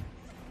learned.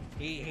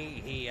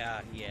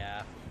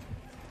 Yeah.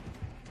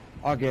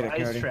 I'll get it,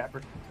 Ice Cody.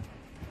 Trapper.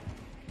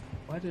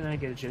 Why didn't I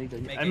get a Jenny?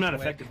 Make I'm it not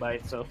quick. affected by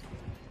it, so.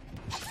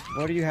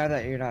 What do you have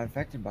that you're not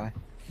affected by?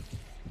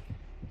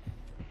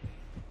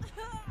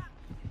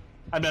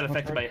 I'm not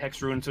affected by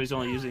Hex Rune, so he's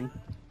only using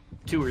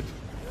 2 or...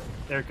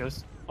 There it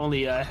goes.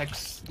 Only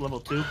Hex level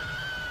 2.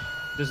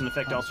 Doesn't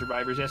affect all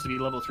survivors. It has to be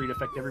level 3 to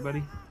affect everybody.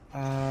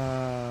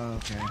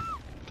 Okay.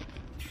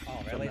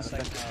 Oh, really? It's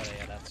like, oh,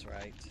 yeah, that's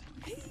right.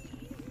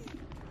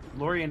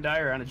 Lori and I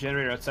are on a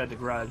generator outside the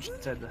garage,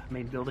 outside the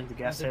main building, the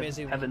gas I'm too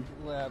busy heaven.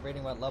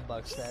 reading what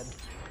Lovebug said.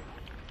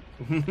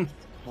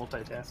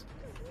 Multitask.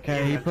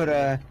 Okay, he put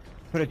a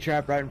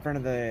trap right in front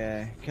of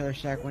the killer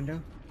shack window.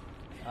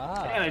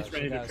 Ah, Yeah, it's she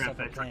ready to got trap herself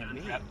that a trap.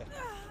 plan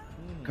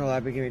B. Cool,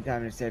 I've been giving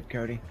time to save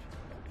Cody.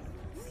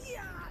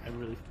 I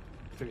really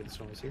figured this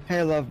one was here. Hey,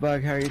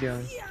 Lovebug, how are you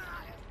doing?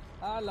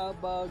 Hi,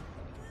 Lovebug.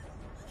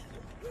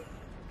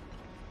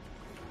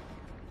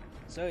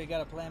 So you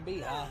got a plan B,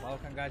 huh? Well,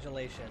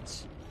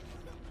 congratulations.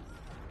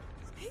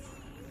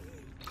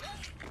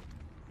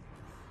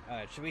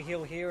 Alright, should we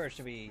heal here or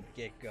should we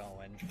get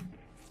going?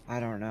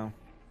 I don't know.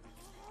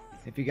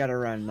 If you gotta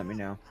run, let me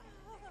know.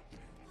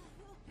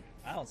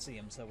 I don't see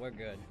him, so we're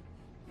good.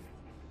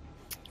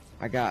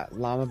 I got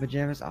llama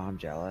pajamas. Oh, I'm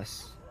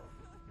jealous.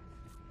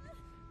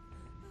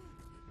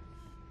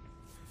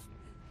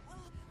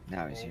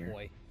 Now he's Oh here.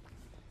 boy.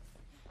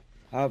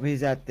 Oh,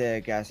 he's at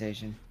the gas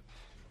station.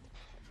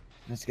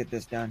 Let's get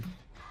this done.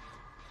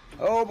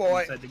 Oh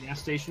boy. Inside the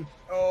gas station.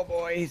 Oh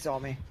boy, he saw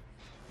me.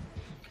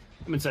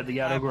 I'm inside the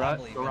Yado I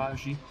probably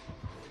garage.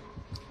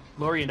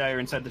 Lori and I are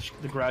inside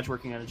the garage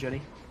working on a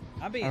Jenny.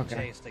 I'm being Okay.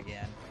 chased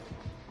again.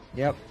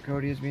 Yep,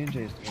 Cody is being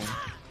chased again.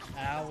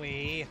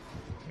 Owie.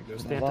 There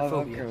goes The love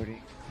of Thanthophobia.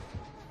 Cody.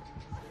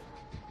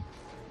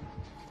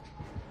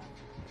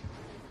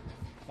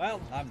 Well,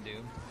 I'm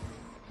doomed.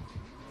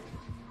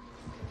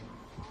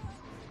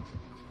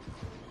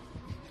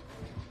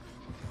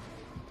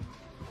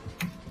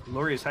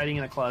 Lori is hiding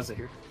in a closet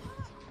here.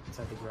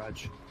 Inside the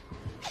garage.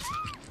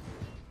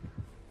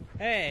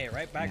 Hey,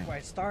 right back Yeah. where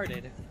I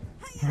started.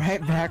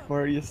 Right back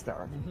where you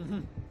started.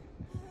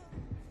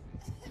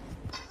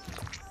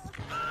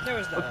 There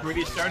was no. Look where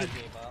you started.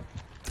 I gave up.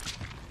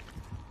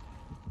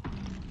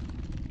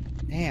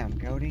 Damn,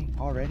 Cody.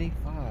 Already?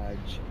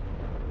 Fudge.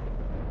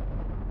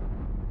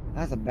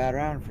 That's a bad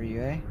round for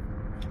you, eh?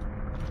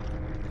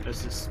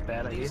 This is bad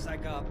At idea. least I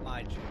got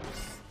my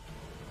juice.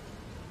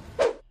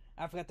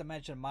 I forgot to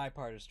mention my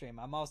part of the stream.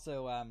 I'm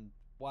also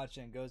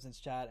watching Gozen's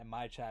chat and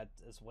my chat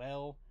as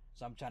well,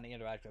 so I'm trying to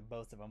interact with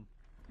both of them.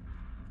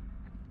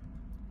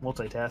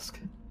 Multitask.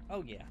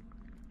 Oh yeah,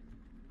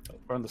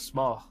 We're on the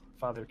small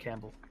Father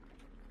Campbell.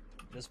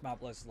 this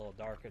map looks a little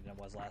darker than it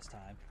was last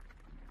time.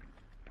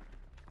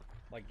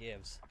 What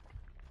gives?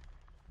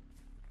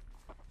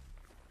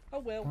 Oh I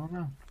well. don't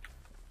know.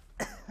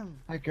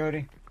 Hi,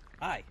 Cody.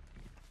 Hi.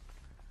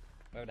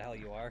 Wherever the hell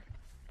you are.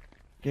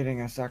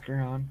 Getting a sucker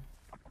on.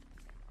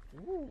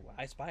 Ooh,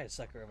 I spy a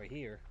sucker over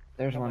here.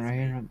 There's That one was right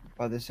me. here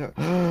by the so.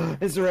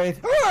 It's the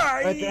Wraith.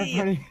 Right there in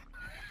front of you.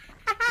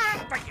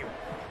 Fuck you.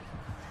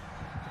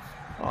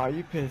 Oh,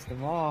 you pissed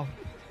him off.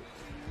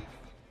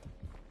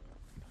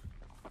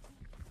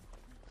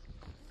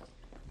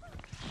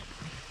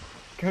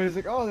 Cody's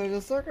like, oh, there's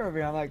a sucker over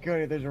here. I'm like,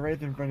 Cody, there's a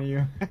Wraith in front of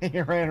you.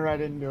 You ran right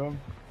into him.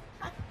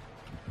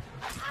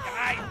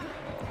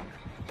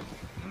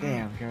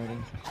 Damn, Cody.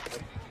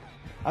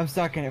 I'm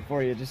sucking it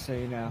for you, just so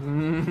you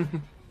know.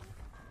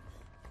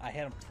 I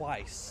hit him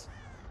twice.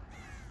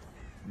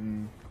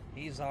 Mm.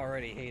 He's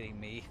already hating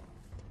me.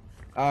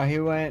 He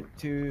went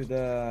to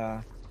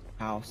the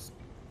house.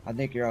 I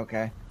think you're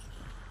okay.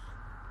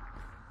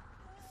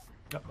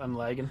 Oh, I'm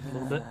lagging a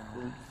little bit.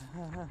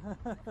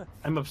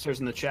 I'm upstairs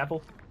in the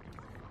chapel.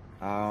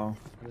 Oh.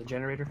 The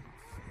generator.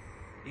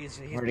 He's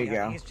Where'd he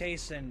go? He's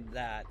chasing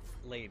that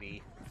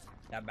lady,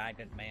 that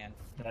magnet man,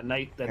 That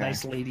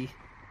nice lady.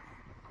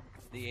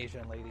 the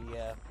Asian lady.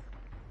 Yeah.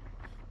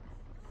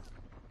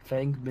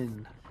 Fang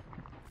Min.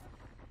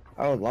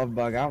 Oh, love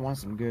bug. I want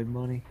some good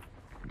money.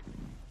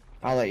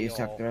 I'll let you Yo.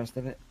 suck the rest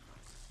of it.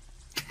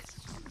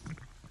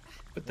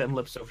 Put them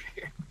lips over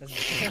here.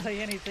 There's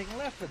barely anything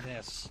left in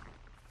this.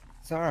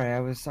 Sorry, I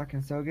was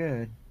sucking so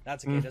good.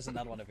 That's okay. There's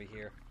another one over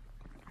here.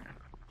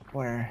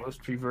 Where?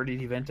 Most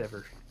perverted event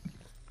ever.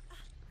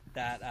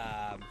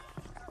 That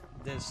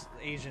this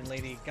Asian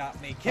lady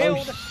got me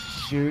killed.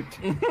 Oh, shoot.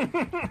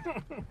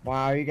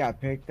 Wow, you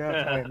got picked up.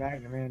 Wait,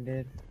 Magnet Man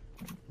did.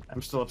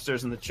 I'm still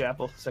upstairs in the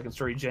chapel. Second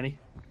story, Jenny.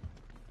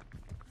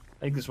 I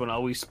think this one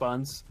always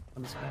spawns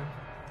on this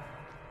map.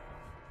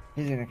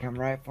 He's gonna come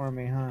right for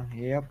me, huh?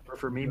 Yep. Or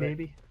for me,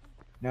 maybe.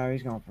 No,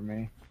 he's going for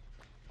me.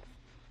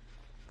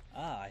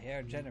 Ah, I hear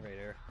a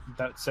generator.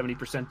 About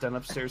 70% done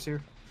upstairs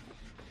here.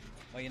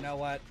 Well, you know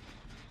what?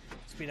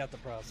 Speed up the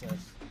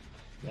process.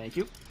 Thank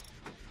you.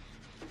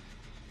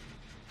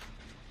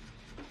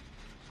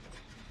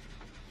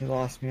 He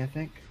lost me, I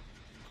think.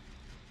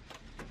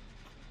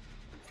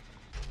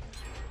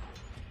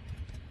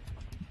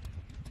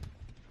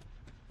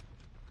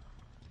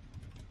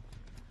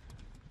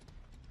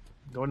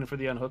 Going in for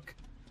the unhook.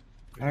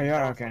 Oh, you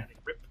are? Okay.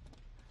 Rip.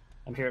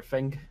 I'm here at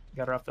Feng.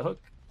 Got her off the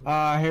hook.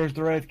 Here's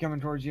the Wraith coming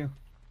towards you.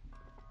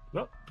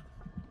 Well,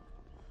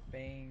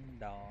 Bing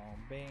dong,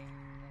 bing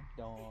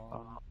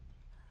dong.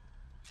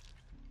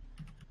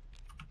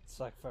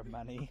 Suck for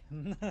money.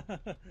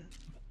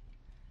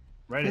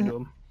 right into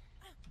him.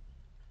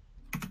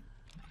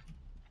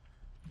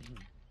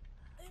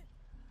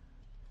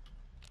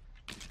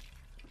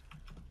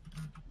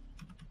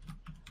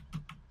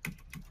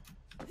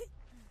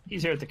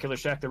 He's here at the Killer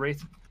Shack, the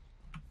Wraith.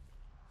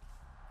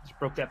 Just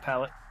broke that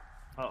pallet.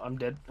 Oh, I'm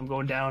dead. I'm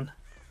going down.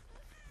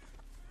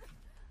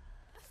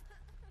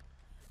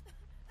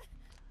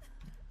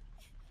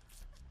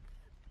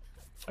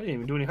 I didn't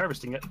even do any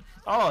harvesting yet.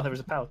 Oh, there was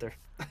a pallet there.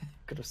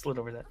 Could have slid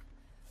over that.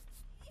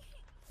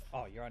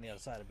 Oh, you're on the other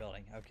side of the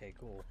building. Okay,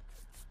 cool.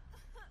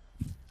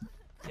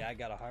 Yeah, I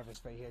got a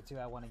harvest right here too.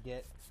 I want to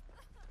get.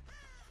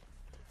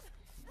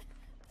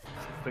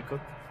 Quick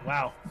cook.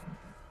 Wow.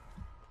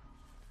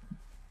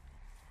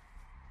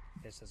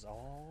 This is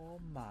all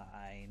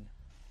mine.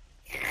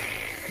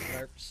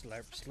 Slurp,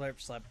 slurp, slurp,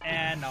 slurp,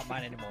 and not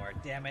mine anymore.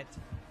 Damn it.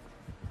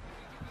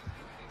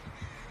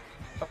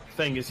 Oh,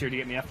 Feng is here to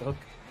get me off the hook.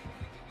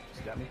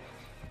 Just got me.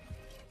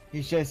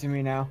 He's chasing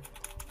me now.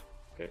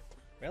 Okay.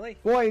 Really?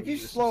 Boy, if you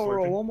This is slow roll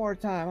working. one more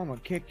time, I'm gonna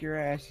kick your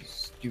ass, you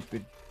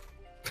stupid.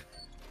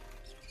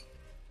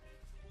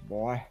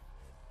 Boy.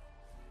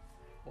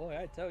 Boy,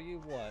 I tell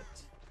you what.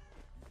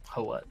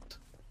 Oh, what?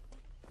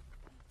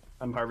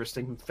 I'm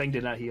harvesting. Feng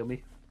did not heal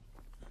me.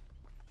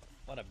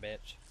 What a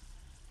bitch.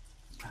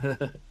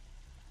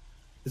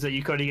 Is that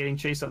you, Cody, getting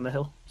chased on the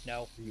hill?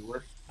 No, You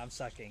were. I'm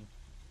sucking.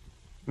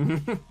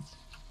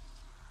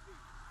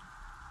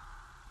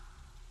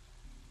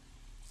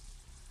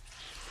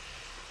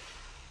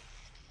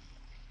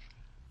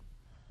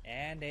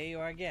 And there you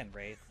are again,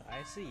 Wraith.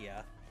 I see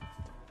ya.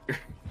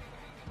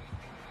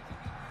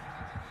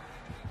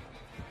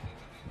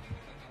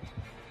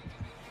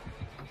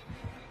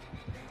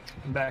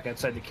 I'm back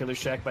outside the Killer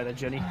Shack by that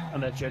Jenny.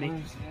 On that Jenny.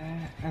 Where's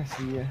that? I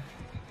see ya.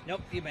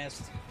 Nope, you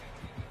missed.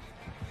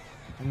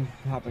 I'm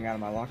hopping out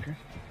of my locker.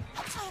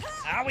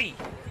 Owie!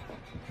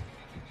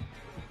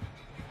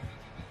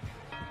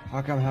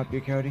 I'll come help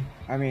you, Cody.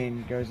 I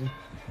mean, Gozen.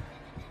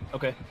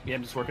 Okay. Yeah,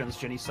 I'm just working on this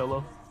Jenny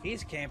solo.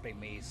 He's camping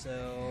me,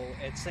 so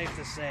it's safe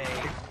to say.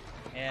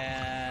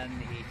 And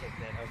he kicked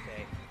it.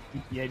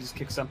 Okay. Yeah, just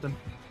kick something.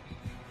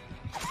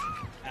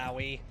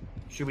 Owie.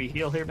 Should we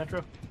heal here,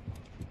 Metro?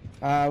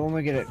 When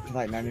we get it to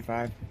like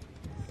 95.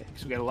 Okay,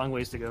 so we got a long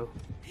ways to go.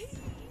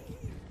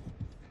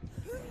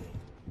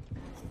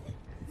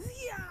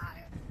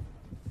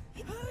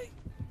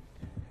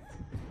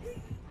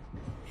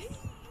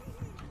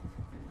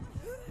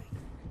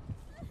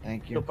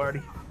 Thank Heal you.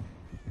 party.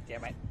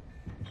 Damn it.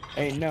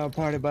 Ain't no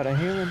party but a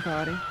healing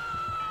party.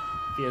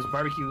 If he has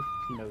barbecue,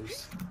 he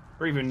knows.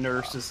 Or even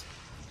nurses,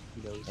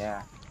 he knows.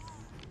 Yeah,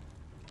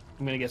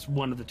 I'm gonna guess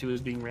one of the two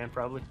is being ran,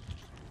 probably.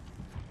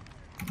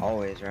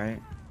 always, right?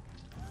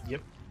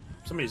 Yep.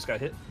 Somebody just got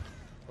hit.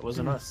 It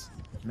wasn't us.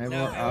 Maybe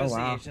No, we'll- it oh was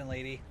wow. the Asian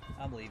lady.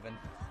 I'm leaving.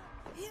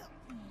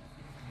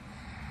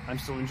 I'm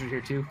still injured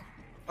here, too.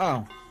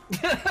 Oh.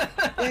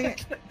 Dang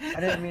it. I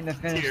didn't mean to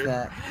finish Tear.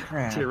 that.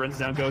 Crap. Tear runs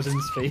down, goes in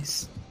his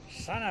face.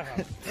 Son of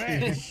a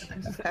bitch!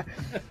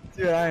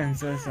 Dude, I am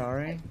so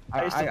sorry.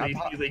 I used to I,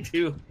 play D-League,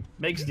 too.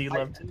 Megs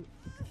D-Love, too.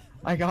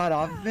 I got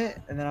off of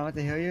it, and then I went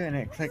to heal you, and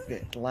it clicked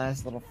it the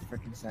last little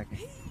freaking second.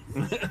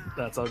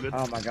 That's all good.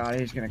 Oh my god,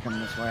 he's gonna come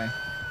this way.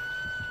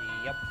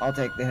 Yep. I'll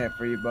take the hit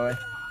for you, boy.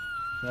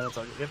 No, that's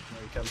all good. Yep,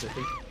 there he comes, I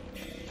think.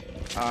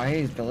 Oh,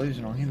 he's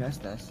delusional. He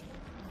missed us.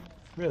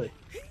 Really?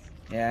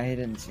 Yeah, he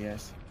didn't see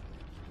us.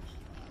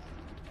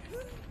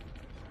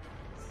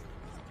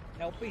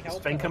 Help me, Is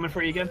help Fang me. coming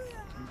for you again?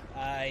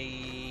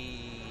 I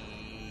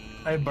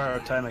have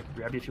borrowed time. I can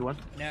grab you if you want.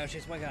 No,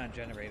 she's working on a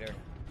generator.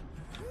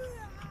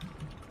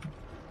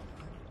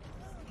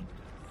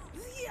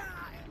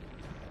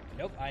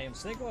 Nope, I am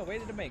single and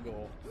ready to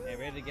mingle. And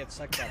ready to get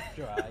sucked up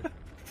dry.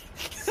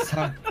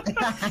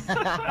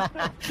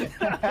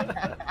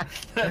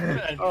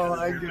 Oh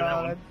my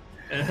god.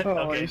 Okay,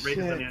 Holy Wraith is on shit.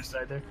 the other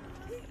side there.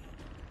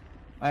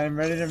 I am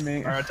ready to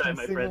mingle. Borrow time,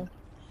 my friend.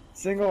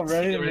 Single,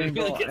 ready to Single, ready to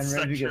mingle, get and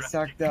ready to get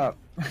sucked sucked up.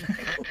 I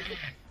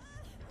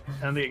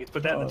don't think I can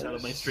put that in the Oh, title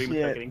of my stream shit.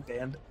 without getting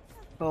banned.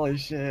 Holy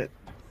shit.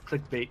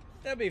 Clickbait.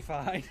 That'll be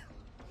fine.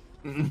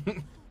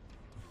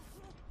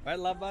 Right,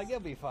 love bug, you'll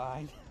be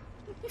fine.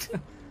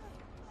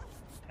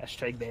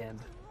 Hashtag banned.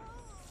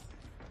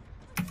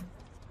 Here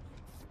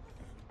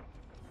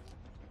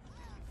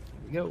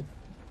we go.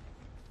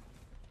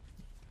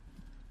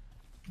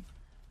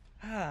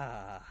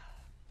 Ah,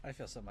 I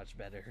feel so much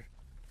better.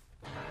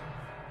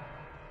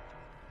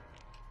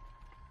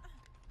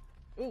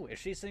 Ooh, is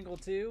she single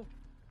too?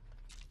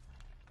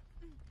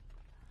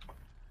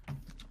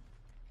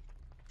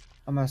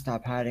 I'm gonna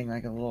stop hiding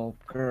like a little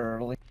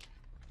girly.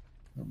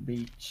 Little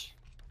beach.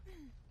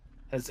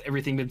 Has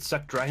everything been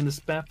sucked dry in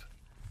this map?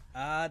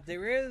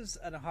 There is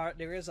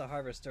a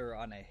harvester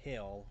on a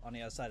hill on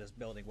the other side of this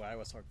building where I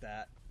was hooked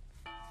at.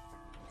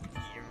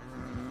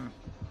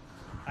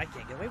 I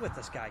can't get away with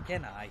this guy,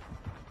 can I?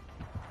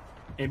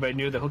 Anybody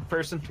near the hook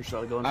person? Or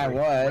shall I go in I for a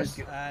was.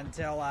 rescue?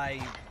 Until I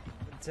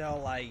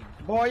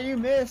Boy, you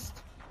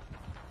missed!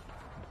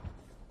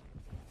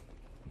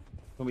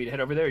 Want me to head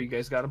over there? You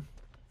guys got him?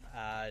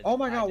 Oh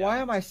my god, why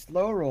don't. am I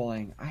slow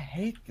rolling? I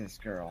hate this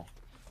girl.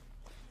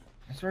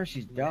 I swear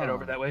she's dumb. Head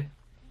over that way.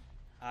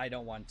 I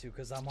don't want to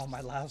because I'm on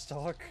my last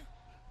talk.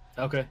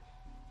 Okay.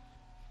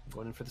 I'm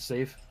going in for the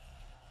save.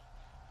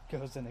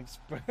 Goes in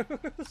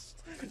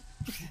exposed.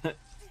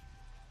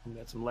 We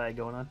got some lag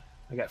going on.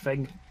 I got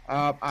Feng.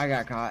 I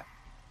got caught.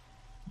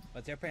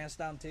 What's your pants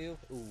down too?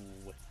 Ooh.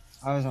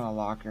 I was on a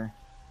locker.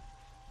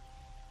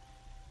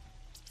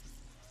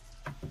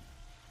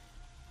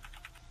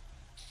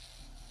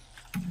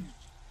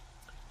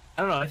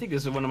 I don't know. I think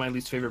this is one of my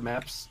least favorite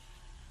maps.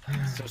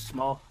 It's so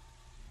small.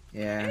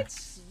 Yeah.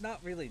 It's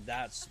not really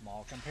that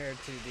small compared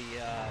to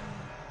the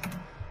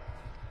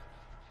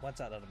what's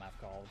that other map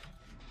called?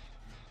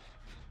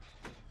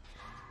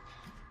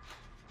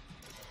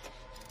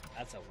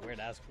 That's a weird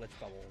ass glitch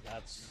bubble.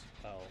 That's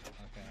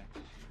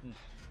okay.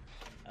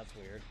 That's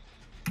weird.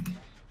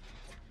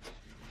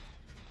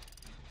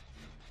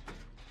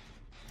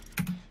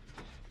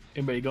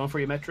 Anybody going for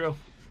you, Metro?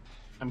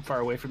 I'm far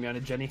away from you on a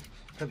Jenny.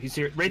 Oh, he's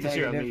here. Wraith is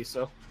here on Negative. me,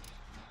 so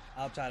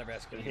I'll try to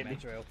rescue you, Hit me.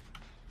 Metro.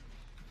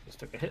 just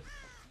took a hit.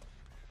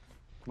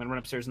 I'm gonna run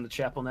upstairs in the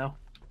chapel now.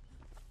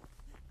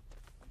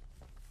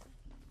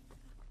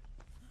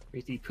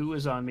 Wraithy Poo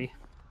is on me.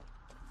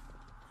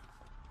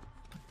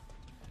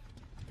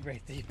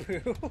 Great deep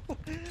poo.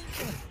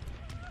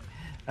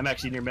 I'm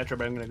actually near Metro,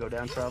 but I'm gonna go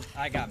down, Prob.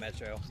 I got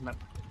Metro.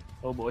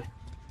 Oh boy.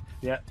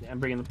 Yeah, I'm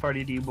bringing the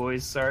party to you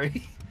boys.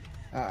 Sorry.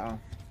 Uh-oh.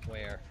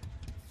 Where?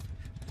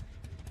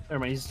 Never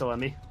mind, he's still on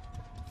me.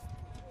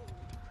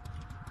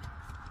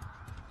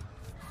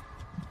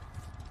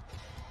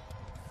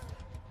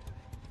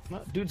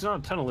 Well, dude's not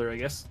a tunneler, I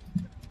guess.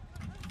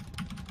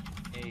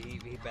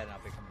 He better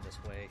not be coming this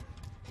way.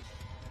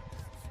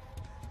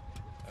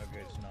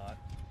 Okay, it's not.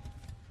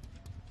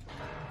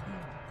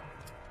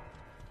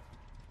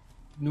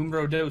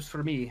 Numero dos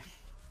for me.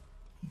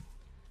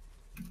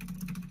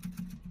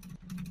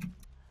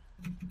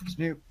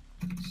 Snoop.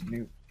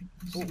 Snoop.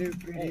 Snoop.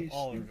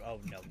 Oh,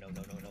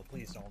 no.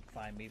 Please don't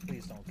find me.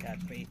 Please don't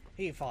catch me.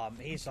 He saw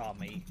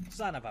me.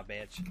 Son of a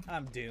bitch.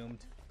 I'm doomed.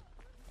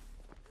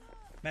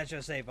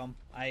 Metro, save him.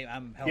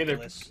 I'm Yeah, they're-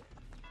 helpless.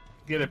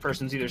 The other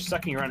person's either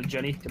sucking around a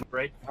Jenny to the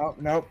right. Oh,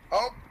 nope.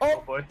 Oh, Oh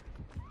oh, boy.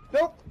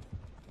 nope.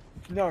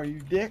 No, you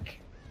dick.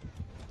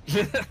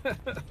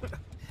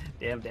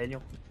 Damn,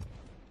 Daniel.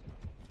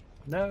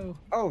 No.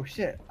 Oh,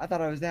 shit. I thought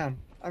I was down.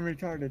 I'm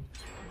retarded.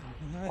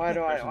 Why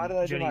did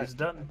I do Jenny my... is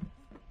done.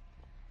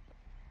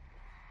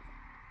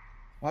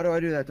 Why do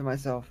I do that to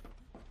myself?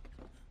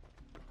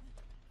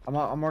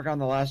 I'm working on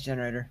the last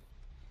generator.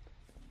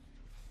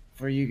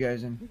 For you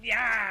guys and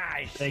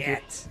Yeah, Thank you.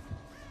 shit.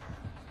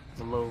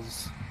 The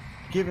lows.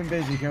 keep him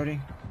busy, Cody.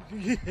 Oh,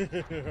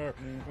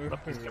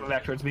 he's coming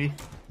back towards me.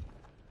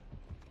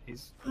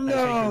 He's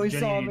No, I he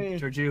think saw Jenny me.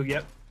 Towards you,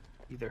 yep.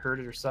 Either heard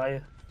it or saw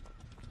you.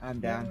 I'm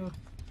down.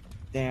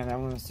 Damn, that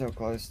one was so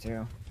close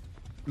too.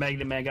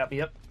 Magnet Man got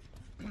me up.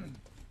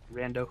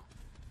 Rando.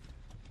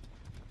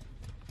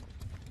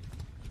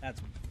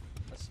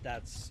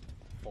 That's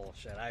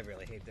bullshit. I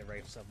really hate the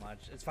Wraith so much.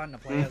 It's fun to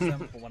play as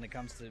them, but when it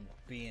comes to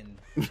being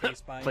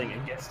chased by Playing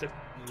them, against it.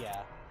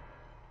 yeah.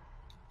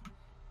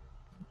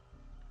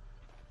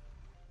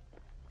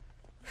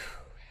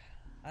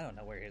 I don't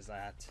know where he's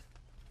at.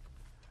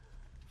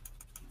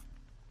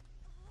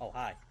 Oh,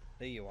 hi.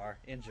 there you are,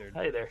 injured.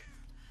 Hi there.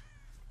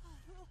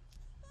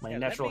 My Yeah,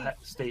 natural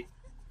state.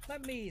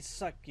 Let me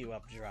suck you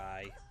up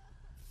dry,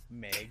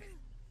 Meg.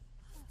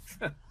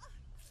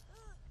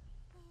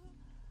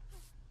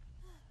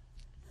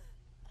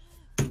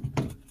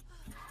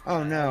 Oh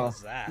What no.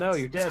 was that? No,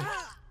 you're dead.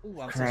 Ooh,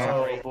 I'm so Crap.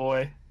 sorry. Oh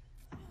boy.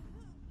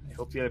 I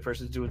hope the other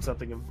person's doing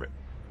something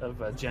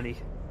of Jenny.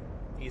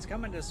 He's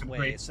coming this way,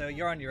 Great. so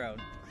you're on your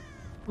own.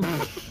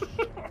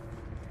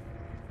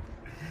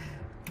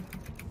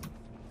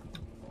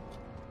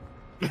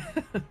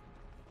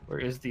 Where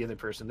is the other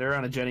person? They're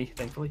on a Jenny,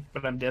 thankfully,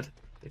 but I'm dead.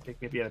 They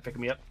pick me up. Yeah, they're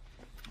picking me up.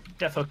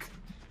 Death hook.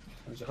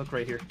 There's a hook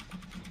right here.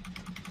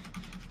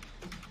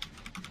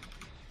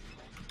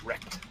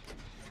 Wrecked.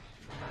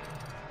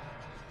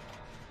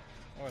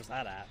 Where's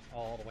that at?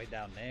 All the way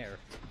down there.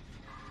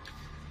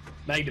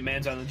 Magnet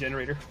Man's on the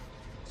generator.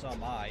 So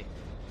am I.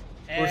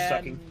 We're And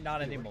sucking.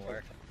 not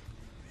anymore.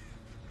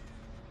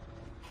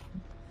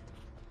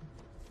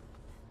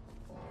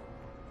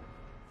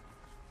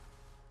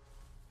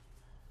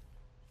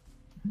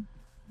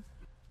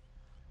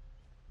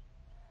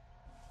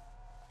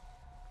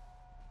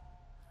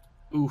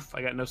 Oof,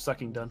 I got no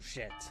sucking done.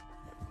 Shit.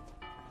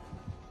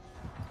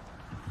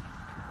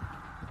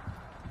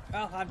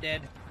 Well, I'm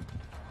dead.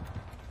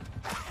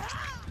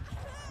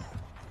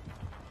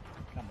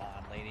 Come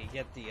on, lady.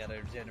 Get the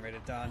other generator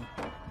done.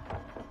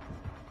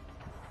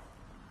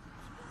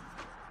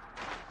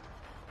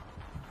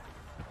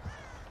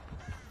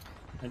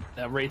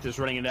 And Wraith is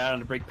running it out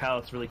to break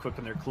pallets really quick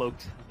when they're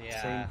cloaked.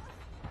 Yeah.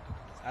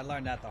 I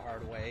learned that the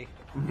hard way.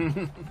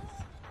 Same.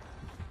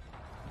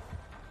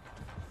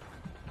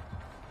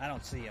 I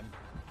don't see him.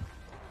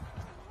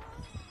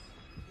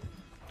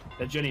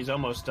 That Jenny's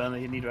almost done.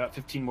 You need about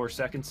 15 more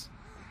seconds.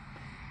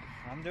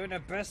 I'm doing the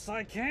best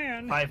I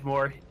can. 5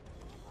 more.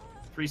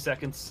 3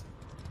 seconds.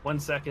 1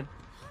 second.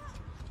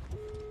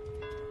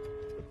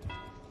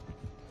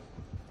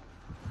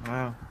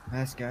 Wow.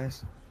 Nice,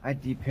 guys. I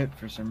deep-hit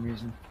for some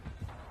reason.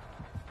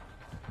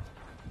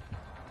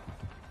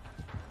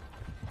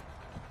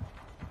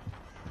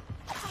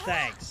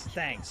 Thanks,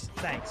 thanks,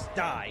 thanks.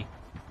 Die.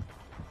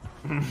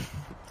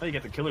 Oh, you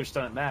get the killer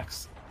stun at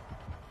max.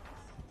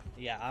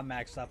 Yeah, I'm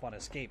maxed up on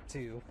escape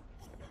too.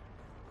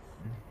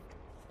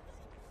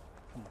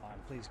 Come on,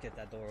 please get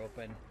that door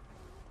open.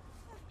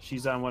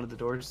 She's on one of the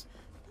doors.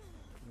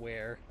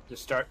 Where?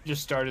 Just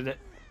started it.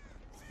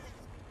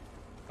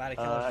 By the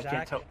killer I Jack?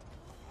 can't tell.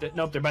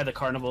 Nope, they're by the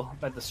carnival,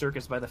 by the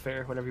circus, by the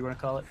fair, whatever you want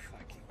to call it.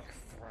 Fucking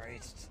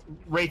Christ.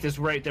 Wraith is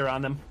right there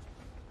on them.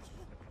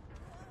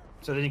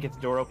 So they didn't get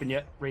the door open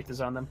yet. Wraith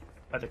is on them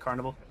by the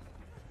carnival.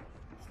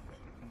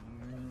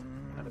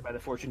 By the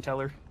fortune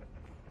teller.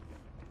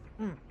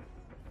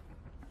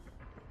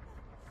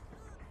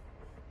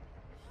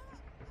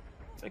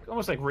 It's like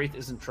almost like Wraith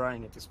isn't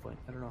trying at this point.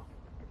 I don't know.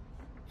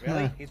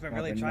 Really? Huh, He's been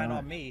really probably trying not.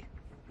 on me.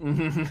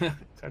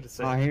 It's hard to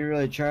say. Oh, he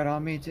really tried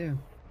on me too.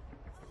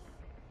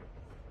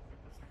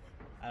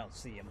 I don't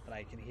see him, but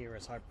I can hear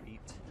his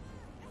heartbeat.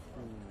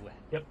 Ooh.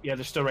 Yep, yeah,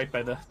 they're still right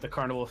by the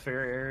carnival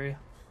fair area.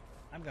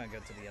 I'm gonna go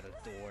to the other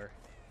door.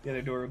 The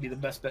other door would be the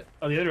best bet.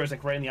 Oh, the other door is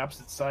like right on the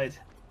opposite side.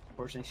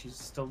 Unfortunately, she's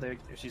still there.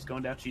 She's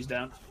going down. She's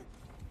down.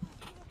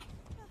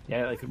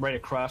 Yeah, like right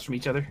across from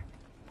each other.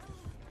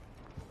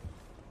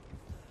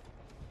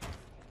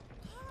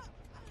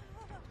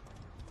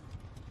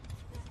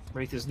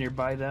 Wraith is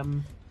nearby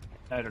them.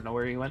 I don't know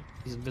where he went.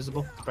 He's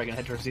invisible. Probably gonna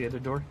head towards the other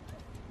door.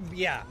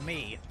 Yeah,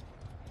 me.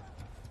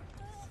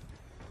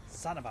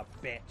 Son of a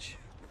bitch.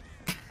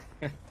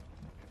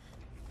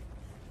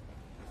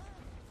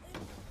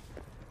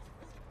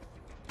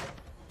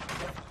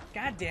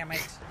 God damn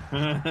it.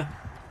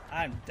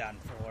 I'm done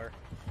for.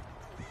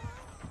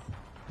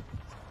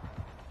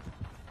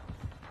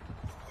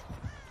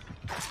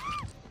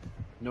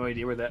 No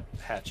idea where that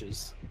hatch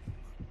is.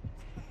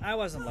 I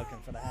wasn't looking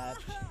for the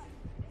hatch.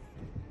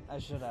 I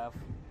should have.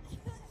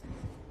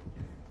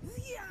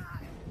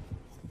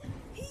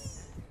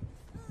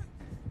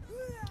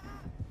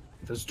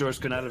 Those doors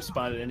could not have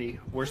spawned at any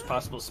worst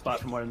possible spot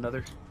from one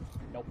another.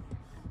 Nope.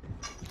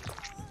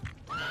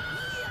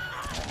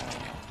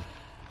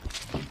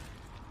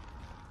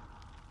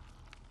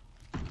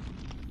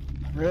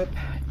 Rip,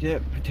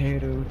 dip,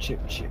 potato,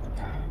 chip, chip.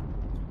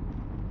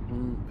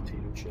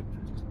 Potato chip.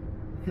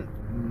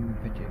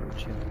 Potato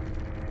chip.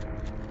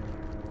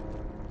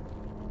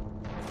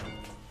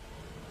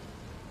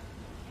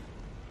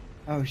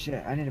 Oh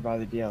shit, I need to buy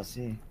the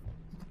DLC.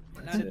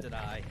 Neither did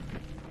I.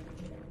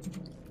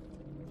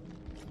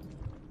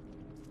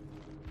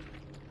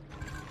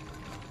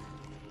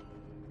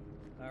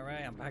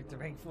 Alright, I'm back to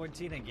rank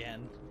 14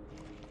 again.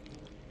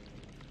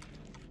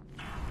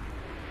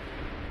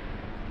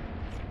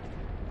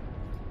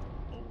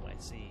 Oh, I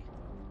see.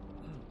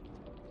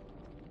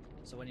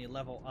 So when you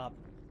level up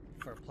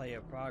for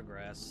player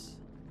progress,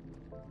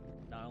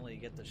 not only you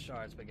get the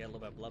shards, but you get a little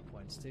bit of blood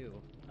points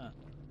too. Huh.